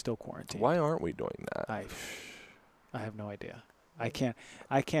be still quarantined. Why aren't we doing that? I have no idea. I can't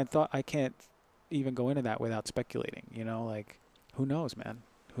even go into that without speculating. You know, like who knows, man?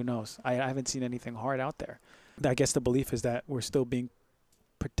 Who knows? I haven't seen anything hard out there. I guess the belief is that we're still being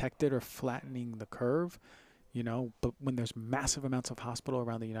protected or flattening the curve, you know. But when there's massive amounts of hospital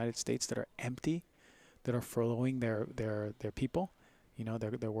around the United States that are empty, that are furloughing their people, you know,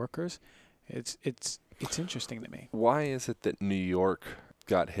 their workers, it's interesting to me. Why is it that New York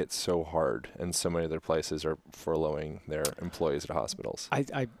got hit so hard and so many other places are furloughing their employees at hospitals?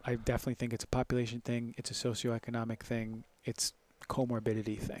 I definitely think it's a population thing. It's a socioeconomic thing. It's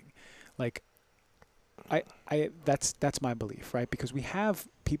comorbidity thing. Like, that's my belief, right? Because we have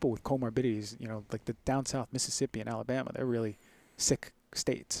people with comorbidities, you know, like the down south, Mississippi and Alabama, they're really sick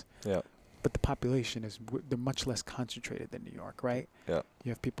states. Yeah. But the population they're much less concentrated than New York, right? Yeah.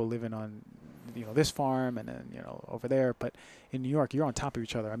 You have people living on, you know, this farm and then, you know, over there. But in New York, you're on top of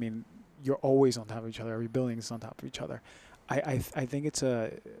each other. I mean, you're always on top of each other. Every building is on top of each other. I think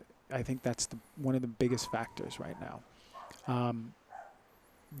I think that's one of the biggest factors right now.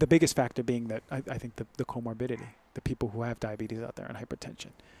 The biggest factor being that I think the comorbidity, the people who have diabetes out there and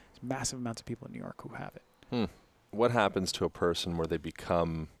hypertension. There's massive amounts of people in New York who have it. What happens to a person where they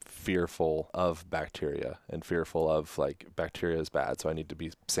become fearful of bacteria and fearful of, like, bacteria is bad, so I need to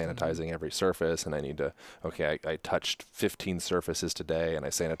be sanitizing every surface, and I need to, I touched 15 surfaces today and I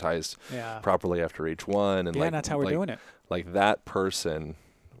sanitized properly after each one. And and that's how we're doing it. Like that person,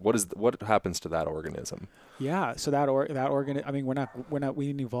 what happens to that organism? Yeah, so that organ. I mean, we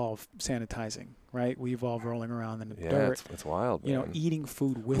didn't evolve sanitizing, right? We evolved rolling around in the dirt. It's wild. You know, eating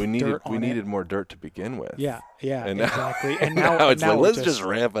food with dirt on it. We needed more dirt to begin with. Yeah, and exactly. And now it's like, let's just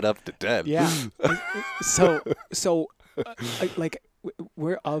ramp it up to 10. Yeah. so like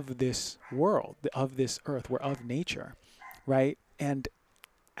we're of this world, of this earth. We're of nature, right? And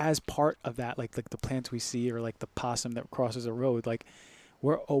as part of that, like the plants we see, or like the possum that crosses a road, like.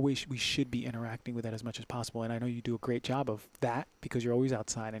 We should be interacting with that as much as possible. And I know you do a great job of that because you're always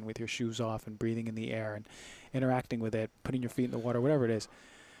outside and with your shoes off and breathing in the air and interacting with it, putting your feet in the water, whatever it is.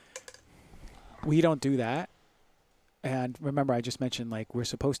 We don't do that. And remember, I just mentioned, like, we're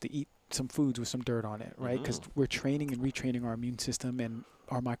supposed to eat some foods with some dirt on it, right? Because we're training and retraining our immune system and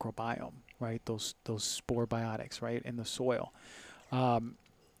our microbiome, right? Those spore biotics, right, in the soil.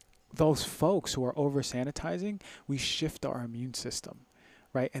 Those folks who are over-sanitizing, we shift our immune system.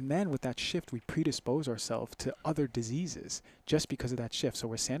 Right, and then with that shift, we predispose ourselves to other diseases just because of that shift. So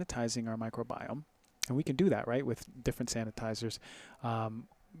we're sanitizing our microbiome, and we can do that, right, with different sanitizers,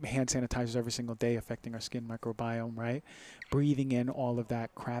 hand sanitizers every single day, affecting our skin microbiome, right? Breathing in all of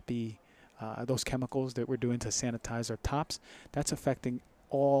that crappy, those chemicals that we're doing to sanitize our tops, that's affecting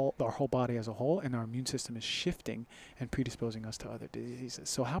our whole body as a whole, and our immune system is shifting and predisposing us to other diseases.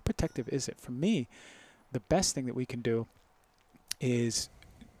 So how protective is it? For me, the best thing that we can do is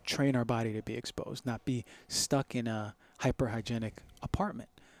train our body to be exposed, not be stuck in a hyperhygienic apartment,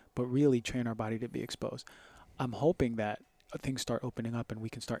 but really train our body to be exposed. I'm hoping that things start opening up and we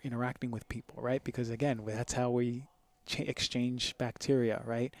can start interacting with people, right? Because again, that's how we exchange bacteria,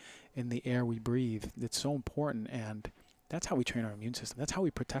 right? In the air we breathe. It's so important, and that's how we train our immune system. That's how we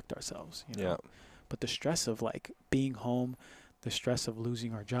protect ourselves, you know? Yeah. But the stress of, like, being home, the stress of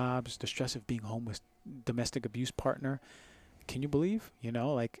losing our jobs, the stress of being home with domestic abuse partner, can you believe, you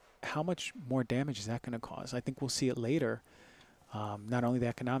know, like, how much more damage is that going to cause? I think we'll see it later, not only the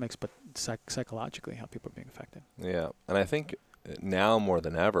economics, but psychologically, how people are being affected. Yeah, and I think now more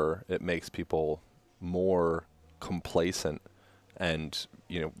than ever, it makes people more complacent and,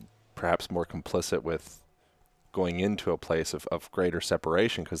 you know, perhaps more complicit with going into a place of greater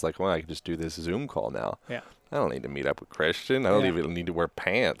separation, because, like, well, I can just do this Zoom call now. Yeah. I don't need to meet up with Christian. I don't even need to wear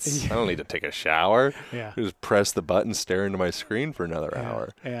pants. I don't need to take a shower. Yeah. Just press the button, stare into my screen for another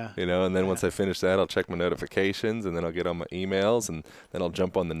hour. Yeah. You know, and then once I finish that, I'll check my notifications, and then I'll get on my emails, and then I'll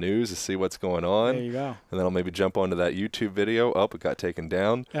jump on the news to see what's going on. There you go. And then I'll maybe jump onto that YouTube video. Oh, it got taken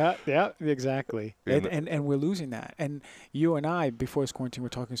down. Yeah, exactly. And we're losing that. And you and I, before this quarantine, were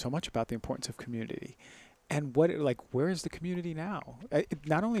talking so much about the importance of community. And where is the community now?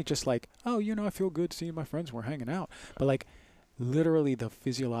 Not only just like, oh, you know, I feel good seeing my friends, we're hanging out, but like literally the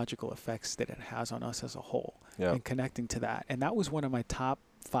physiological effects that it has on us as a whole, and connecting to that. And that was one of my top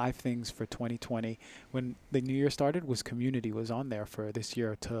 5 things for 2020 when the new year started, was community was on there for this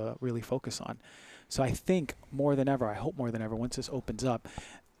year to really focus on. So I think more than ever, I hope more than ever, once this opens up,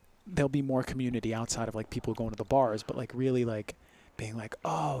 there'll be more community outside of like people going to the bars, but like really like being like,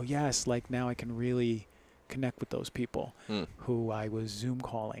 oh yes, like now I can really connect with those people who I was Zoom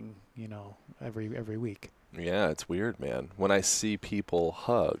calling, you know, every week. Yeah, it's weird, man. When I see people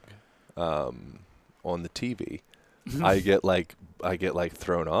hug on the TV, I get like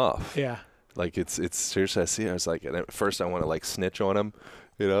thrown off. Yeah. Like it's seriously. I see it. I was like, and at first I want to like snitch on them.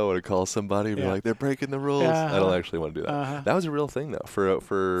 You know, I want to call somebody and be Yeah. like, they're breaking the rules. I don't actually want to do that. That was a real thing though. For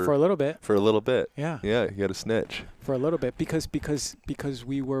a little bit. For a little bit. Yeah. Yeah, you got to snitch. For a little bit because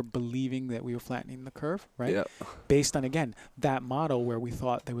we were believing that we were flattening the curve, right? Yeah. Based on, again, that model where we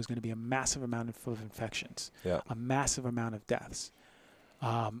thought there was going to be a massive amount of infections, a massive amount of deaths.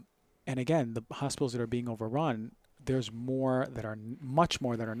 And again, the hospitals that are being overrun, there's more that are much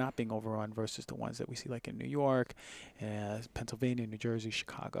more that are not being overrun versus the ones that we see like in New York, Pennsylvania, New Jersey,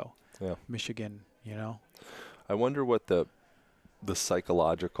 Chicago, Michigan, you know. I wonder what the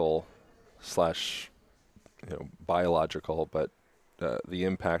psychological / biological, but the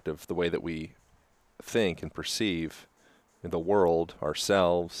impact of the way that we think and perceive the world,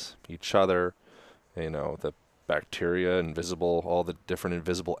 ourselves, each other, the bacteria, invisible, all the different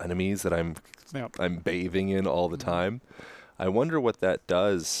invisible enemies that I'm bathing in all the time. I wonder what that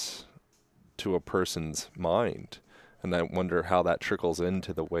does to a person's mind. And I wonder how that trickles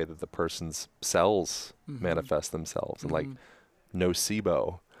into the way that the person's cells manifest themselves. And like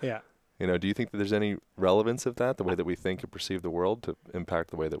nocebo. Yeah. Do you think that there's any relevance of that, the way that we think and perceive the world, to impact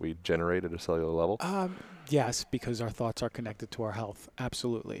the way that we generate at a cellular level? Yes, because our thoughts are connected to our health.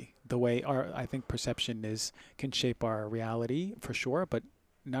 Absolutely. The way I think perception can shape our reality for sure, but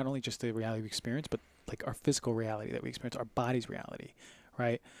not only just the reality we experience, but like our physical reality that we experience, our body's reality,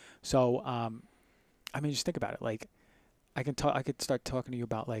 right? So, just think about it. Like, I could start talking to you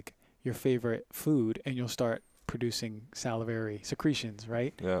about like your favorite food, and you'll start producing salivary secretions,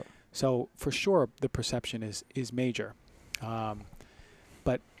 right? Yeah. So for sure, the perception is major,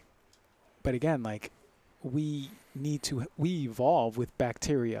 but again, like we evolve with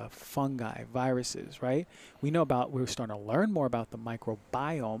bacteria, fungi, viruses, right? We're starting to learn more about the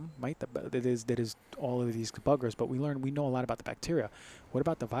microbiome, right? That is all of these buggers, but we know a lot about the bacteria. What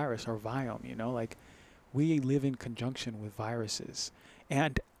about the virus or viome? Like we live in conjunction with viruses,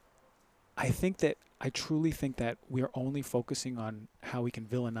 and I truly think that we're only focusing on how we can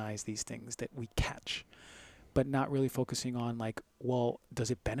villainize these things that we catch, but not really focusing on like, well, does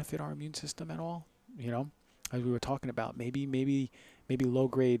it benefit our immune system at all? As we were talking about, maybe low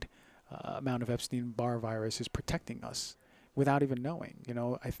grade amount of Epstein-Barr virus is protecting us without even knowing.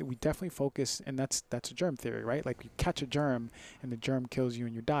 I think we definitely focus, and that's a germ theory, right? Like you catch a germ and the germ kills you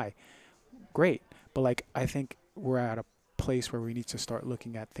and you die. Great, but like I think we're at a place where we need to start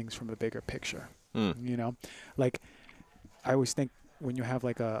looking at things from the bigger picture. Like I always think when you have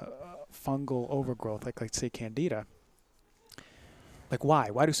like a fungal overgrowth, like say candida, like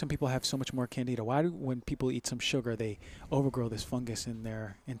why do some people have so much more candida? Why do, when people eat some sugar, they overgrow this fungus in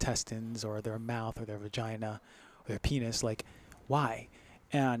their intestines or their mouth or their vagina or their penis? Like why?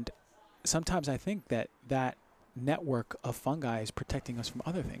 And sometimes I think that network of fungi is protecting us from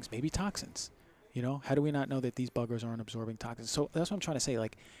other things, maybe toxins. How do we not know that these buggers aren't absorbing toxins? So that's what I'm trying to say.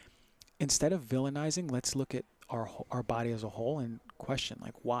 Like, instead of villainizing, let's look at our body as a whole and question,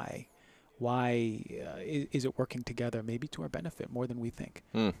 like, why? Why is it working together, maybe to our benefit more than we think?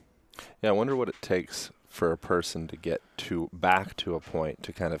 Yeah, I wonder what it takes for a person to get back to a point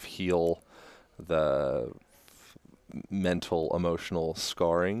to kind of heal the mental, emotional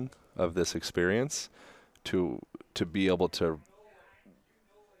scarring of this experience, to be able to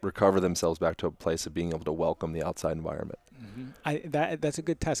recover themselves back to a place of being able to welcome the outside environment. That's a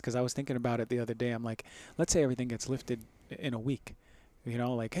good test, because I was thinking about it the other day. I'm like, let's say everything gets lifted in a week.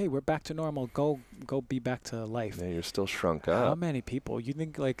 Like, hey, we're back to normal. Go be back to life. Yeah, you're still shrunk up. How many people? You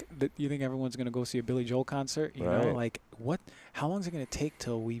think you think everyone's gonna go see a Billy Joel concert? You know, like what? How long is it gonna take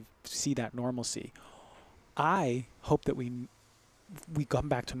till we see that normalcy? I hope that we come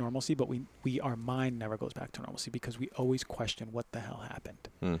back to normalcy, but our mind never goes back to normalcy, because we always question what the hell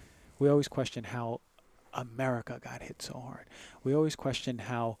happened. We always question how America got hit so hard. We always question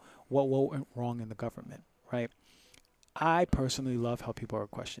what went wrong in the government, right? I personally love how people are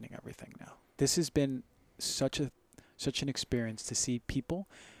questioning everything now. This has been such an experience to see people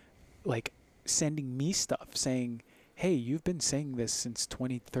like sending me stuff saying, hey, you've been saying this since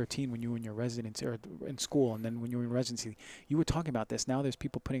 2013 when you were in your residency or in school, and then when you were in residency, you were talking about this. Now there's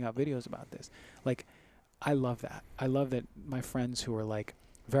people putting out videos about this. Like, I love that. I love that my friends who are like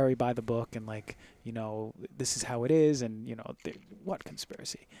very by the book and like, this is how it is, and what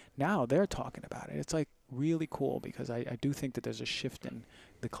conspiracy? Now they're talking about it. It's like really cool, because I do think that there's a shift in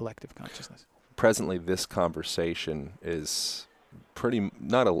the collective consciousness. Presently, this conversation is pretty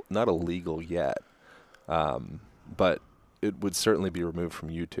not illegal yet, but it would certainly be removed from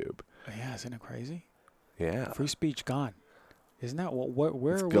YouTube. Yeah, isn't it crazy? Yeah. Free speech gone. Isn't that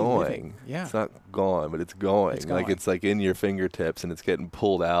where It's are we going. living? Yeah. It's not gone, but it's going. It's Like going. it's like in your fingertips and it's getting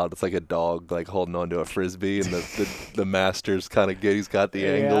pulled out. It's like a dog like holding onto a frisbee and the master's kind of he's got the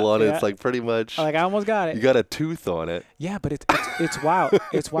angle on it. It's like pretty much Like I almost got it. you got a tooth on it. Yeah, but it's wild.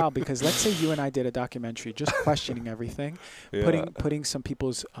 It's wild because let's say you and I did a documentary just questioning everything, putting some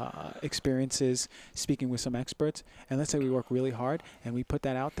people's experiences, speaking with some experts, and let's say we work really hard and we put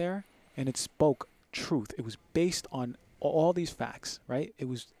that out there and it spoke truth. It was based on all these facts, right? It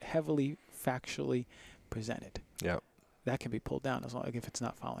was heavily factually presented. Yeah. That can be pulled down as long if it's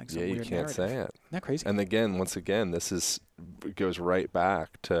not following some weird narrative. Yeah, you can't say it. Isn't that crazy? And again, once again, it goes right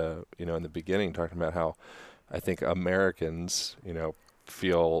back to, in the beginning talking about how I think Americans,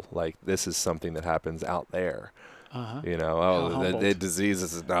 feel like this is something that happens out there. The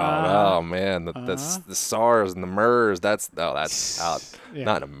diseases. Oh man, that's the SARS and the MERS. That's out,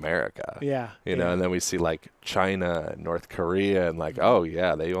 not in America. Yeah. And then we see like China and North Korea and like, oh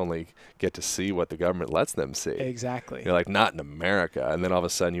yeah, they only get to see what the government lets them see. Exactly. You're like, not in America. And then all of a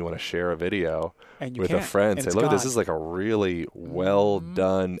sudden you want to share a video with a friend, and say, look, this is like a really well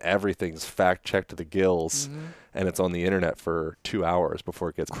done, everything's fact checked to the gills, and it's on the internet for 2 hours before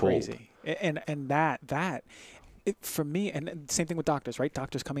it gets crazy. And that. For me, and same thing with doctors, right?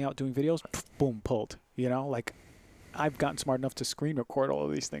 Doctors coming out doing videos, boom, pulled. Like I've gotten smart enough to screen record all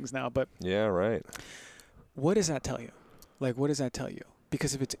of these things now, but yeah, right. What does that tell you? Like, what does that tell you?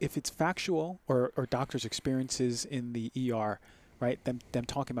 Because if it's factual or doctors' experiences in the ER, right? Them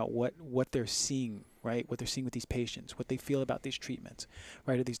talking about what they're seeing, right? What they're seeing with these patients, what they feel about these treatments,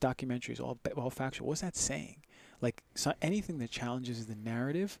 right? Or these documentaries, all factual. What's that saying? Like, anything that challenges the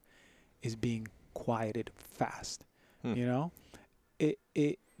narrative is being quieted fast.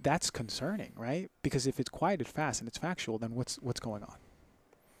 That's concerning, right? Because if it's quieted fast and it's factual, then what's going on,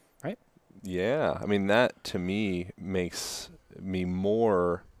 right? Yeah, I mean that to me makes me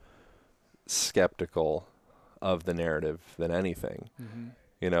more skeptical of the narrative than anything.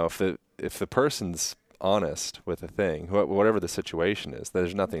 If the person's honest with a thing, whatever the situation is,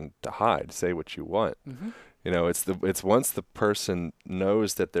 there's nothing to hide. Say what you want. It's once the person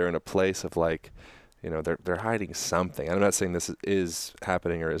knows that they're in a place of like, they're hiding something. I'm not saying this is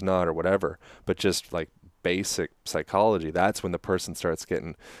happening or is not or whatever, but just like basic psychology. That's when the person starts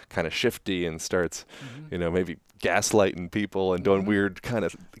getting kind of shifty and starts, maybe gaslighting people and doing weird kind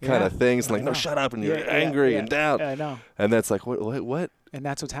of things. Like, no, shut up, and you're angry and down. Yeah, I know. And that's like, what? And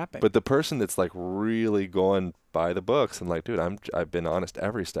that's what's happening. But the person that's like really going by the books and like, dude, I've been honest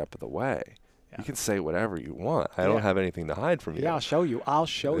every step of the way. Yeah. You can say whatever you want. I don't have anything to hide from you. Yeah, I'll show you.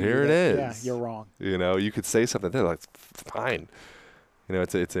 Here it is. Yeah, you're wrong. You could say something there like, fine.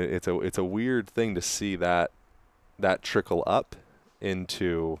 It's a weird thing to see that trickle up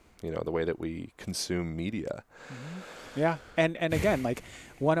into the way that we consume media. Yeah, and again, like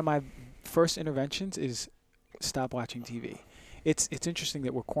one of my first interventions is stop watching TV. It's interesting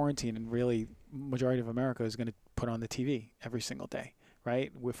that we're quarantined and really majority of America is going to put on the TV every single day,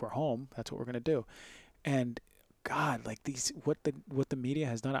 right? If we're home, that's what we're going to do. And God, like what the media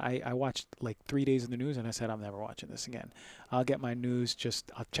has done. I watched like 3 days of the news and I said, I'm never watching this again. I'll get my news,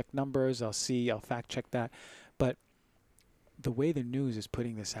 I'll check numbers, I'll fact check that. But the way the news is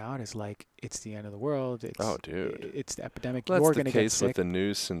putting this out is like it's the end of the world. It's the epidemic. Well, You're going to get get sick. With the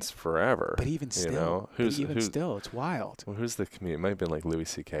news since forever. But even still, still, it's wild. Well, who's the comedian? It might have been like Louis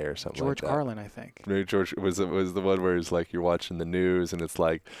C.K. or something. George like that. Carlin, I think. George was the one where it's like you're watching the news and it's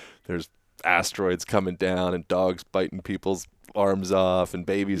like there's asteroids coming down and dogs biting people's arms off and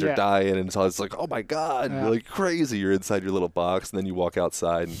babies are dying and it's like, oh my God, you're like crazy. You're inside your little box and then you walk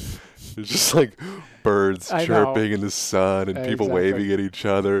outside and there's just like birds chirping in the sun and people waving at each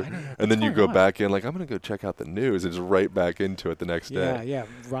other. And then you go back in like, I'm going to go check out the news and just right back into it the next day. Yeah,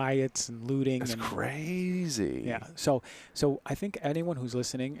 riots and looting. It's crazy. Yeah. So I think anyone who's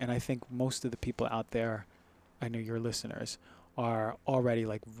listening, and I think most of the people out there, I know your listeners, are already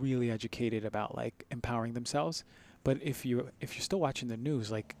like really educated about like empowering themselves. But if you're still watching the news,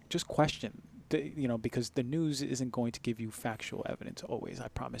 like just question, because the news isn't going to give you factual evidence always. I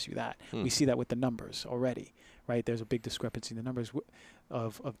promise you that. We see that with the numbers already, right? There's a big discrepancy in the numbers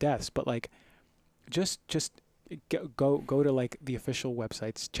of deaths. But like, just go to like the official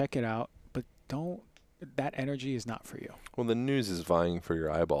websites, check it out. But that energy is not for you. Well, the news is vying for your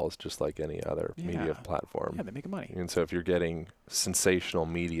eyeballs just like any other media platform. Yeah, they're making money. And so if you're getting sensational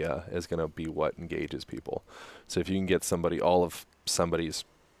media is going to be what engages people. So if you can get all of somebody's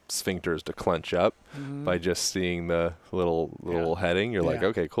sphincters to clench up by just seeing the little heading, you're like,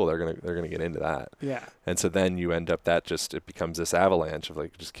 okay, cool, they're gonna get into that. Yeah. And so then you end up it becomes this avalanche of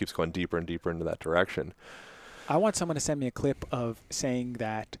like just keeps going deeper and deeper into that direction. I want someone to send me a clip of saying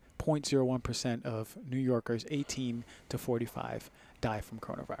that 0.01% of New Yorkers 18 to 45 die from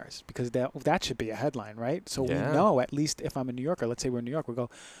coronavirus, because that should be a headline, right? So we know, at least if I'm a New Yorker, let's say we're in New York, we go,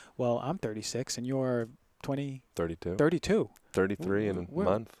 well, I'm 36 and you're 32. 33 in a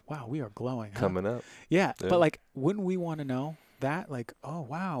month. Wow, we are glowing. Coming up. Yeah, but like, wouldn't we want to know that? Like, oh,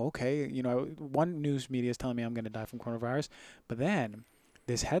 wow, okay. You know, one news media is telling me I'm going to die from coronavirus, but then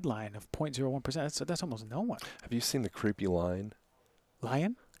this headline of 0.01%, that's almost no one. Have you seen the creepy line?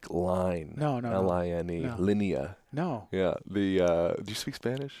 Lion? Line. No. L-I-N-E. No. Linea. No. Yeah. Do you speak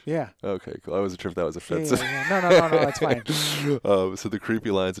Spanish? Yeah. Okay, cool. I wasn't sure if that was offensive. Yeah. No, that's fine. So the Creepy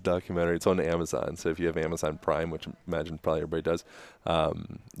Line's a documentary. It's on Amazon. So if you have Amazon Prime, which I imagine probably everybody does,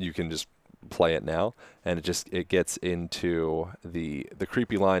 you can just play it now. And it gets into the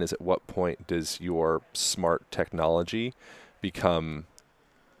creepy line is, at what point does your smart technology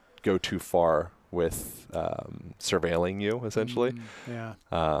go too far with surveilling you, essentially.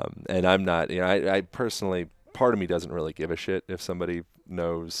 And I'm not, I personally, part of me doesn't really give a shit if somebody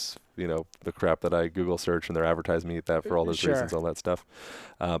knows, the crap that I Google search and they're advertising me that for all those reasons, all that stuff.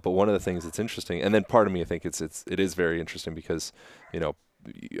 But one of the things that's interesting, and then part of me, I think it is very interesting because,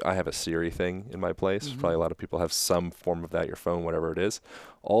 I have a Siri thing in my place. Probably a lot of people have some form of that, your phone, whatever it is.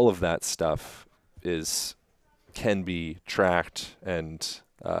 All of that stuff can be tracked and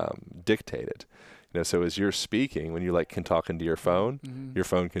dictated. So as you're speaking, when you can talk into your phone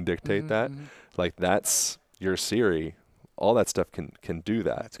can dictate that. Like, that's your Siri. All that stuff can do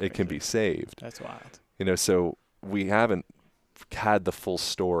that. It can be saved. That's wild. So we haven't had the full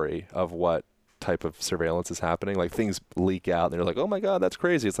story of what type of surveillance is happening. Like, things leak out and they're like, oh my God, that's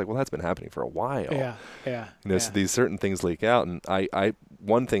crazy. It's like, well, that's been happening for a while. Yeah. So these certain things leak out. And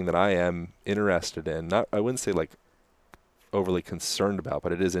one thing that I am interested in, I wouldn't say like overly concerned about,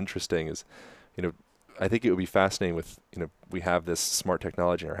 but it is interesting, is, I think it would be fascinating with, we have this smart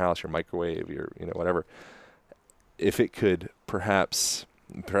technology in our house, your microwave, your, whatever. If it could perhaps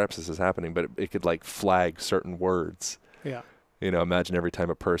this is happening, but it could flag certain words. Yeah. Imagine every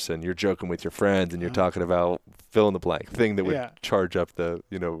time you're joking with your friends and you're talking about fill in the blank thing that would charge up the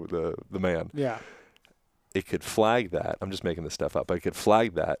man. Yeah. It could flag that. I'm just making this stuff up. But it could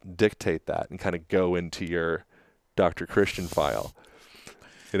flag that, dictate that, and kind of go into your Dr. Christian file.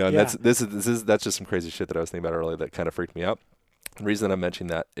 And that's just some crazy shit that I was thinking about earlier that kind of freaked me out. The reason that I'm mentioning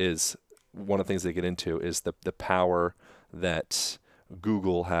that is one of the things they get into is the power that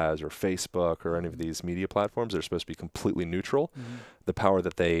Google has, or Facebook, or any of these media platforms that are supposed to be completely neutral, the power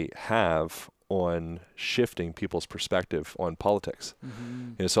that they have on shifting people's perspective on politics.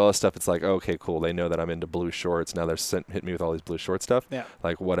 So all this stuff, it's like, okay, cool, they know that I'm into blue shorts, now they're hitting me with all these blue short stuff.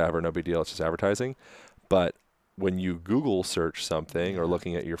 Like, whatever, no big deal, it's just advertising. But when you Google search something, or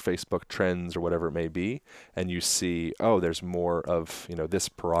looking at your Facebook trends or whatever it may be, and you see, oh, there's more of, this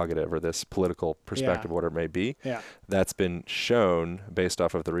prerogative or this political perspective, whatever it may be, that's been shown based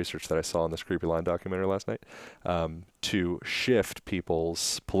off of the research that I saw in this Creepy Line documentary last night, to shift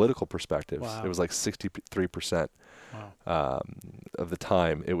people's political perspectives. Wow. It was like 63%. Wow. Of the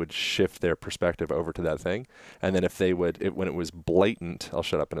time, it would shift their perspective over to that thing. And then if they when it was blatant, I'll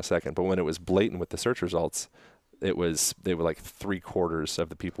shut up in a second, but when it was blatant with the search results, they were like 3/4 of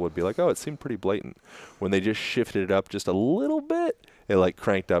the people would be like, oh, it seemed pretty blatant. When they just shifted it up just a little bit, it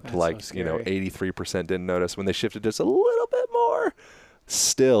cranked up to 83% didn't notice. When they shifted just a little bit more,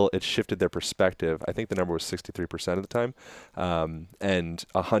 still it shifted their perspective. I think the number was 63% of the time. And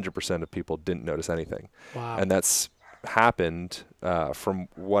 100% of people didn't notice anything. Wow. And that's happened from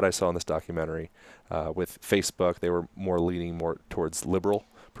what I saw in this documentary with Facebook. They were leaning more towards liberal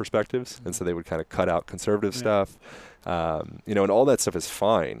perspectives, and so they would kind of cut out conservative stuff, and all that stuff is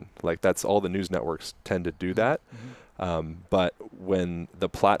fine. Like, that's all the news networks tend to do that. But when the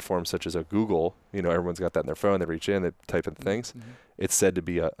platforms such as a Google, everyone's got that in their phone, they reach in, they type in things, it's said to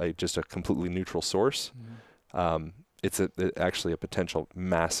be just a completely neutral source. It's actually a potential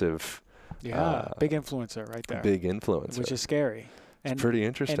massive big influencer right there. Big influencer. Which is scary. It's pretty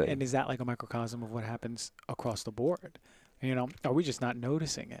interesting. And is that like a microcosm of what happens across the board? Are we just not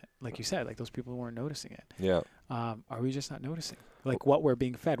noticing it? Like you said, like those people weren't noticing it. Yeah. Are we just not noticing? Like what we're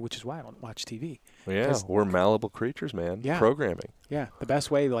being fed, which is why I don't watch TV. Yeah, we're malleable creatures, man. Yeah. Programming. Yeah. The best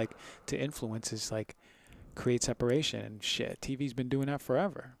way to influence is create separation and shit. TV's been doing that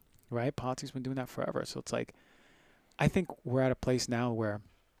forever, right? Politics been doing that forever. So it's like, I think we're at a place now where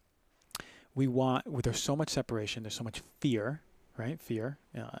there's so much separation, there's so much fear, right? Fear.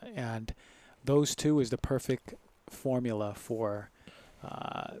 And those two is the perfect formula for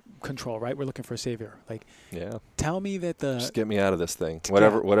control, right? We're looking for a savior. Like, Yeah. tell me that Just get me out of this thing.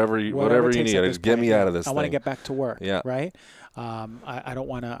 Whatever you need. Just get me out of this thing. I want to get back to work. Yeah. Right. I don't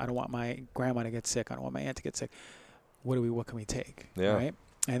want my grandma to get sick. I don't want my aunt to get sick. What can we take? Yeah. Right.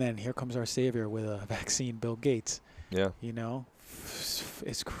 And then here comes our savior with a vaccine, Bill Gates. Yeah. You know,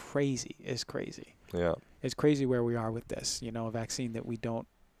 it's crazy. It's crazy. Yeah. It's crazy where we are with this. You know, a vaccine that we don't.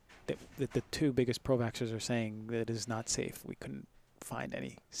 That the two biggest pro-vaxxers are saying that it is not safe. We couldn't find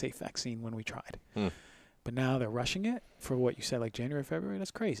any safe vaccine when we tried. But now they're rushing it for what you said, like January, February.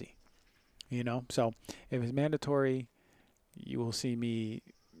 That's crazy. You know, so if it's mandatory, you will see me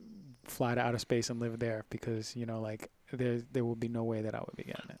fly to outer space and live there because, you know, like there will be no way that I would be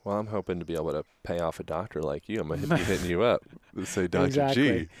getting it. Well, I'm hoping to be able to pay off a doctor like you. I'm going to be hitting you up. Say, Dr.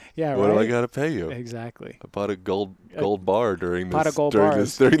 Exactly. G, yeah, what right? do I got to pay you? Exactly. I bought a gold bar during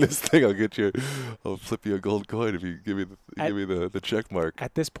this thing. I'll flip you a gold coin if you give me the check mark.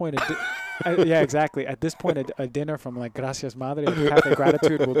 At this point, yeah, exactly. At this point, a dinner from like Gracias Madre and Cafe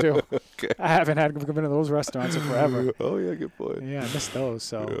Gratitude will do. Okay. I haven't been to those restaurants in forever. Oh yeah, good point. Yeah, I miss those.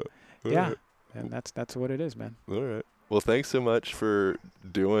 So yeah. Right. And that's what it is, man. All right. Well, thanks so much for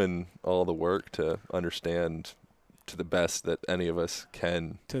doing all the work to understand to the best that any of us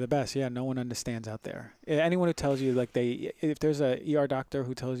can. To the best, yeah. No one understands out there. Anyone who tells you, like, if there's a ER doctor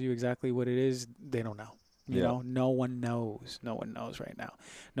who tells you exactly what it is, they don't know. You know, no one knows. No one knows right now.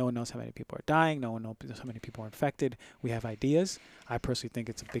 No one knows how many people are dying. No one knows how many people are infected. We have ideas. I personally think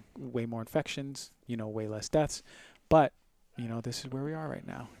it's way more infections, you know, way less deaths. But, you know, this is where we are right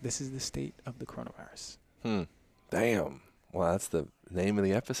now. This is the state of the coronavirus. Damn. Well, that's the name of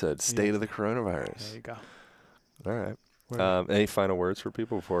the episode, State of the Coronavirus. There you go. All right. Any final words for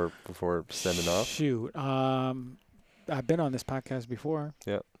people before sending off? Shoot. I've been on this podcast before.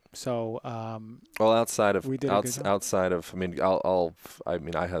 Yeah. So, well, outside of, I mean,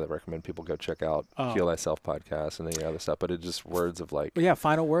 I highly recommend people go check out Heal Thyself podcast and any other stuff, but it's just words of like. Yeah.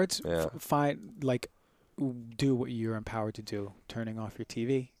 Final words. Yeah. Do what you're empowered to do. Turning off your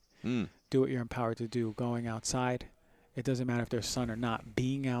TV. Do what you're empowered to do. Going outside. It doesn't matter if there's sun or not.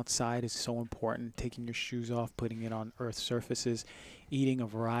 Being outside is so important. Taking your shoes off, putting it on earth surfaces, eating a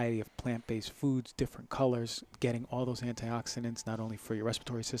variety of plant-based foods, different colors, getting all those antioxidants, not only for your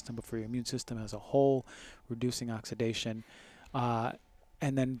respiratory system, but for your immune system as a whole, reducing oxidation, and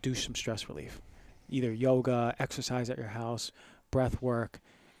then do some stress relief. Either yoga, exercise at your house, breath work,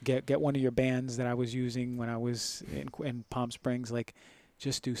 get one of your bands that I was using when I was in Palm Springs, like,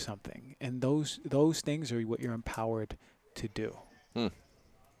 just do something. And those things are what you're empowered to do.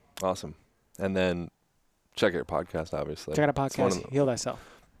 Awesome. And then check out your podcast, obviously. Check out our podcast, Heal Thyself.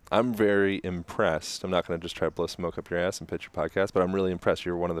 I'm very impressed. I'm not going to just try to blow smoke up your ass and pitch your podcast, but I'm really impressed.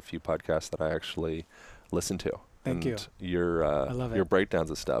 You're one of the few podcasts that I actually listen to. Thank you. I love your breakdowns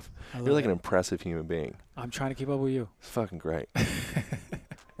of stuff. You're like an impressive human being. I'm trying to keep up with you. It's fucking great.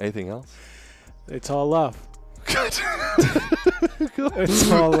 Anything else? It's all love. It's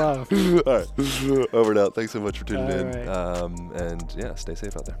all love. All right. Over and out. Thanks so much for tuning in. Right. And yeah, stay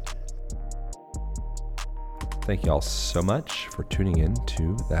safe out there. Thank you all so much for tuning in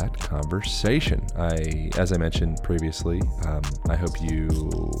to that conversation. As I mentioned previously, I hope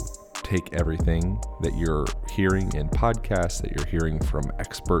you take everything that you're hearing in podcasts, that you're hearing from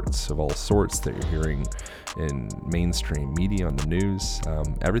experts of all sorts, that you're hearing in mainstream media on the news,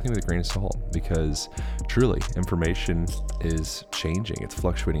 everything with a grain of salt, because truly information is changing. It's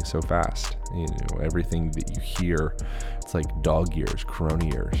fluctuating so fast. You know, everything that you hear, it's like dog years, corona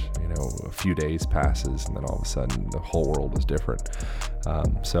years. You know, a few days passes and then all of a sudden the whole world is different.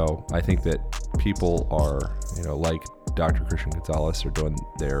 So I think that people are, you know, like Dr. Christian Gonzalez, are doing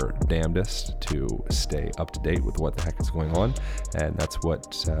their damnedest to stay up to date with what the heck is going on. And that's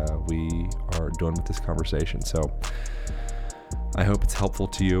what we are doing with this conversation. So I hope it's helpful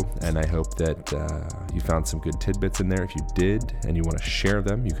to you, and I hope that you found some good tidbits in there. If you did and you want to share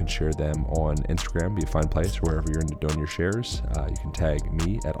them, you can share them on Instagram, be a fine place, wherever you're into doing your shares. You can tag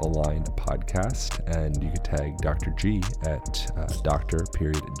me at Aligned Podcast, and you can tag Dr. G at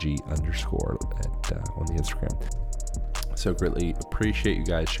Dr.G_ on the Instagram. So greatly appreciate you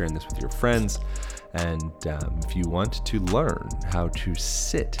guys sharing this with your friends. And if you want to learn how to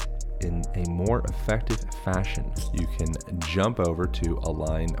sit in a more effective fashion, you can jump over to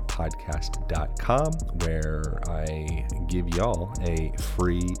alignpodcast.com, where I give y'all a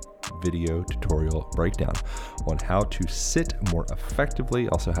free video tutorial breakdown on how to sit more effectively,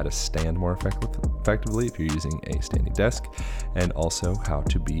 also how to stand more effectively if you're using a standing desk, and also how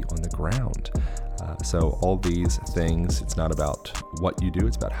to be on the ground. So all these things, it's not about what you do,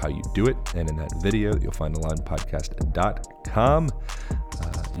 it's about how you do it. And in that video that you'll find on alignpodcast.com,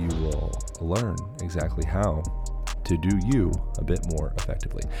 you will learn exactly how to do you a bit more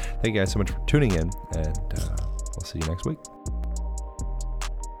effectively. Thank you guys so much for tuning in, and we'll see you next week.